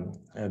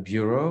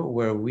Bureau,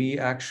 where we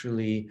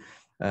actually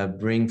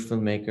bring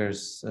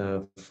filmmakers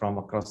from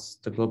across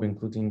the globe,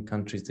 including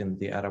countries in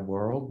the Arab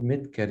world,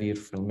 mid-career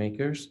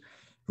filmmakers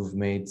who've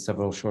made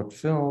several short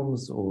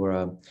films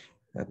or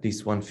at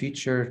least one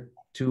feature,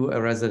 to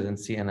a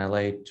residency in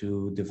LA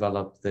to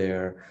develop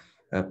their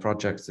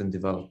projects in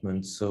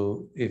development.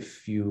 So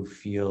if you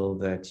feel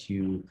that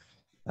you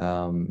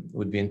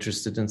would be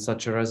interested in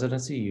such a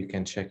residency, you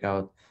can check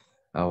out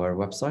our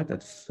website at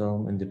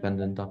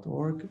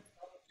filmindependent.org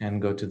and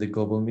go to the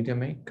Global Media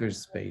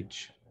Makers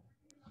page.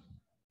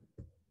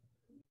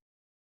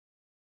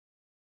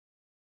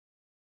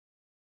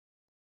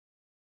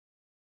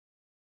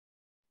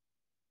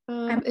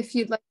 If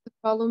you'd like to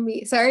follow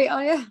me, sorry,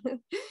 Aya.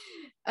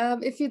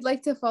 If you'd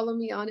like to follow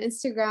me on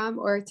Instagram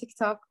or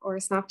TikTok or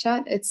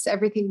Snapchat, it's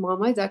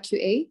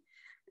everythingmama.qa.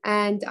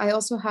 And I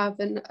also have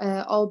an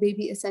all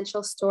baby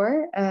essential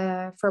store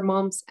for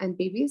moms and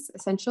babies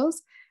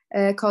essentials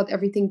called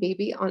Everything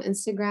Baby on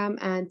Instagram.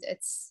 And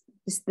it's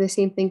the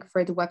same thing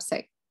for the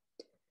website.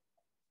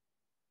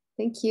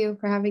 Thank you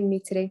for having me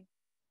today.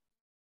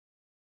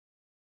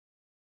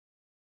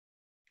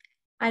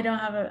 I don't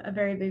have a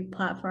very big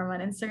platform on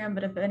Instagram,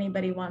 but if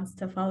anybody wants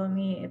to follow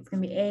me, it's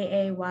going to be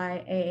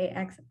AAYAAXX.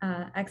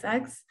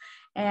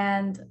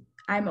 And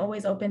I'm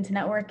always open to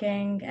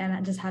networking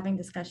and just having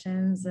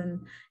discussions and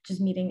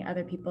just meeting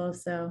other people.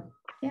 So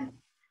yeah,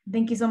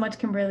 thank you so much,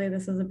 Kimberly.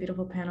 This was a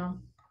beautiful panel.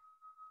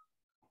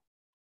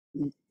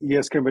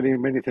 Yes, Kimberly,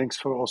 many thanks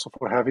for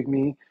having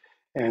me.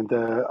 And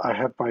I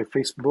have my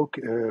Facebook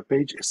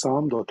page,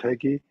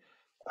 Essam.Heggy.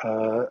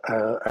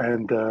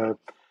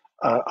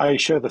 I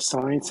share the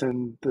science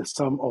and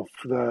some of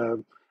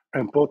the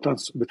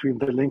importance between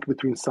the link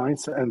between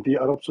science and the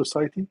Arab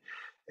society.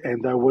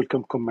 And I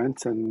welcome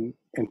comments and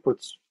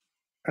inputs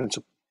and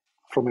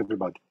from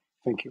everybody.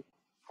 Thank you.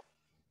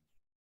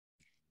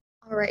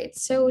 All right,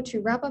 so to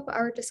wrap up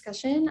our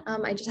discussion,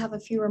 I just have a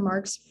few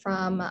remarks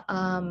from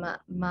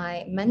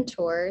my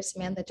mentor,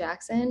 Samantha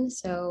Jackson.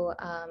 So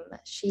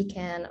she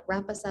can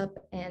wrap us up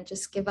and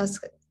just give us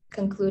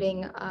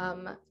concluding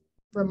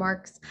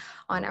remarks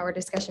on our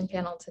discussion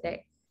panel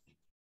today.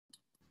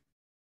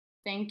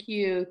 Thank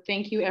you.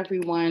 Thank you,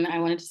 everyone. I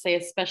wanted to say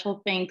a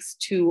special thanks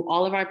to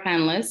all of our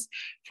panelists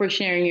for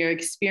sharing your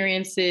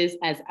experiences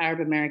as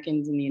Arab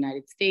Americans in the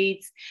United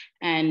States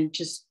and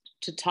just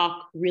to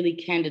talk really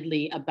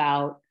candidly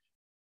about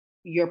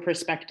your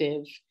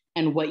perspective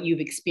and what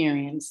you've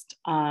experienced.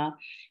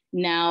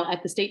 Now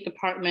at the State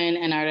Department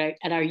and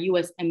at our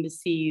US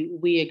Embassy,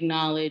 we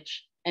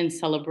acknowledge and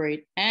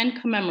celebrate and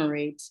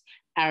commemorate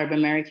Arab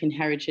American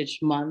Heritage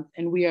Month.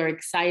 And we are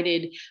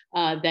excited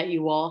that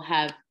you all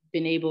have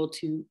been able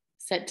to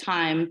set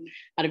time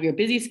out of your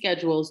busy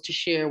schedules to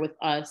share with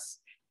us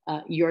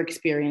your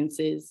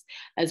experiences,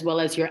 as well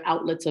as your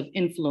outlets of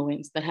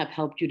influence that have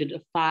helped you to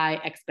defy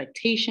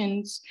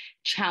expectations,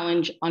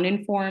 challenge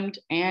uninformed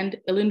and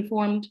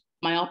ill-informed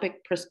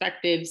myopic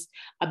perspectives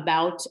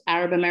about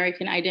Arab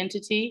American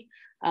identity.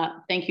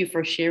 Thank you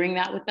for sharing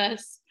that with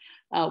us.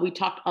 We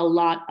talked a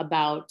lot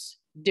about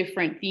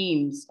different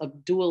themes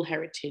of dual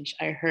heritage.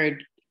 I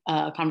heard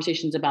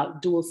conversations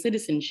about dual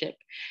citizenship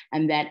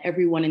and that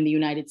everyone in the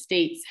United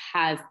States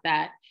has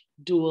that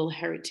dual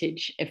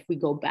heritage if we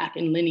go back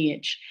in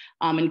lineage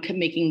and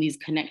making these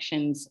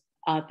connections.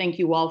 Thank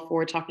you all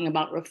for talking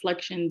about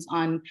reflections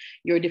on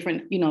your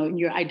different,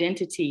 your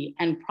identity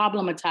and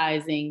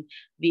problematizing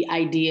the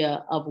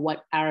idea of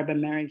what Arab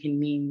American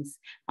means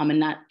and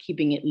not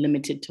keeping it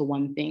limited to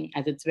one thing,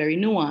 as it's very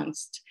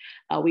nuanced.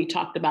 We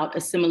talked about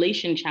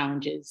assimilation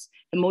challenges,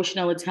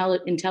 emotional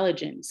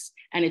intelligence,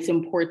 and its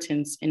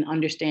importance in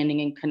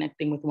understanding and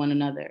connecting with one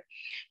another.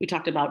 We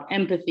talked about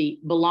empathy,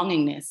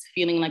 belongingness,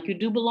 feeling like you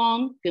do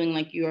belong, feeling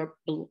like you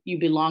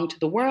belong to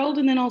the world,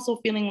 and then also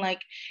feeling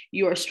like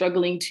you are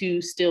struggling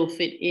to still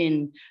fit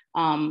in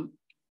a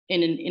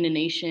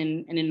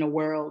nation and in a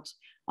world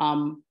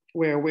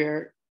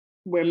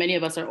where many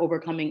of us are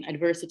overcoming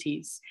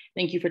adversities.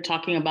 Thank you for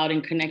talking about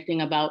and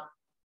connecting about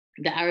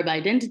the Arab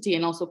identity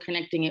and also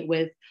connecting it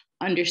with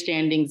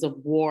understandings of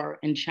war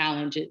and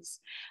challenges.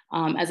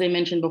 As I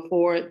mentioned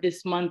before,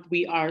 this month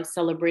we are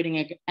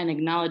celebrating and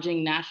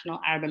acknowledging National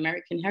Arab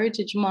American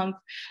Heritage Month.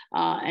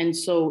 And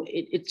so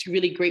it's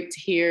really great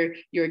to hear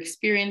your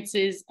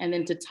experiences and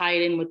then to tie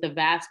it in with the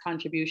vast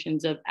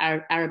contributions of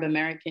Arab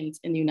Americans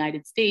in the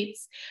United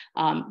States,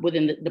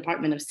 within the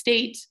Department of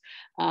State,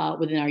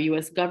 within our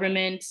US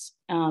government,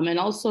 and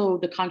also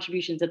the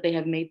contributions that they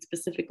have made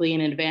specifically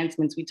in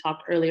advancements we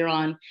talked earlier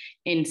on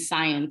in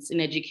science, in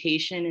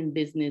education, in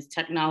business,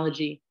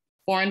 technology,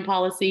 foreign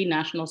policy,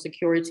 national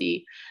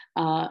security.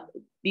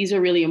 These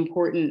are really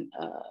important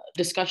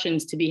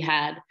discussions to be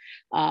had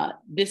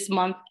this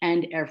month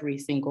and every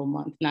single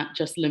month, not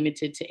just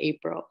limited to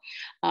April.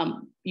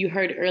 You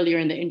heard earlier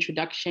in the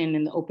introduction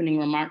and the opening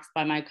remarks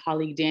by my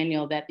colleague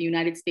Daniel that the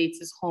United States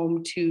is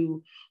home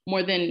to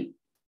more than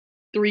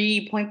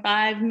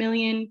 3.5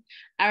 million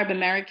Arab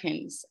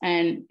Americans,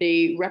 and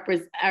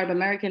Arab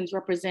Americans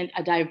represent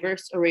a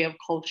diverse array of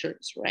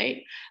cultures,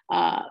 right?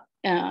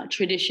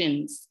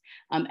 Traditions,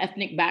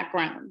 ethnic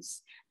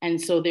backgrounds.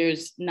 And so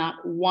there's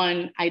not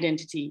one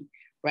identity,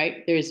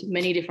 right? There's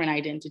many different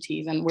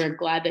identities, and we're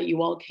glad that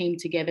you all came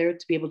together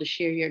to be able to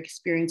share your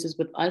experiences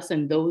with us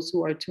and those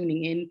who are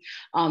tuning in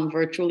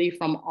virtually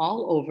from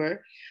all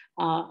over.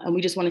 And we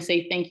just want to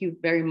say thank you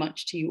very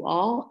much to you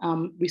all.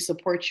 We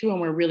support you,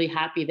 and we're really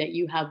happy that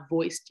you have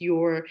voiced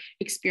your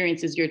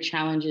experiences, your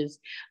challenges,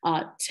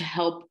 to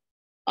help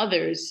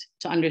others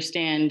to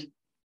understand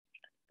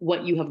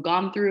what you have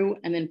gone through,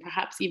 and then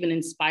perhaps even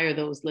inspire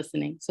those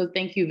listening. So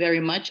thank you very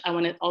much. I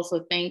want to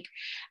also thank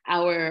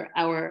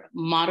our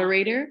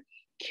moderator,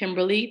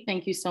 Kimberly,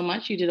 thank you so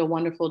much. You did a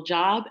wonderful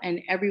job.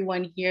 And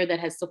everyone here that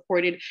has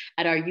supported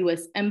at our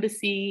US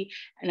Embassy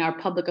and our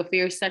public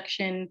affairs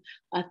section,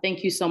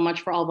 thank you so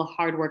much for all the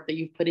hard work that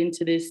you've put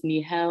into this.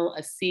 Nihel,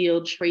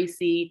 Asil,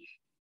 Tracy,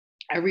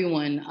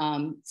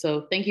 everyone.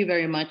 So thank you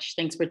very much.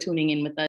 Thanks for tuning in with us.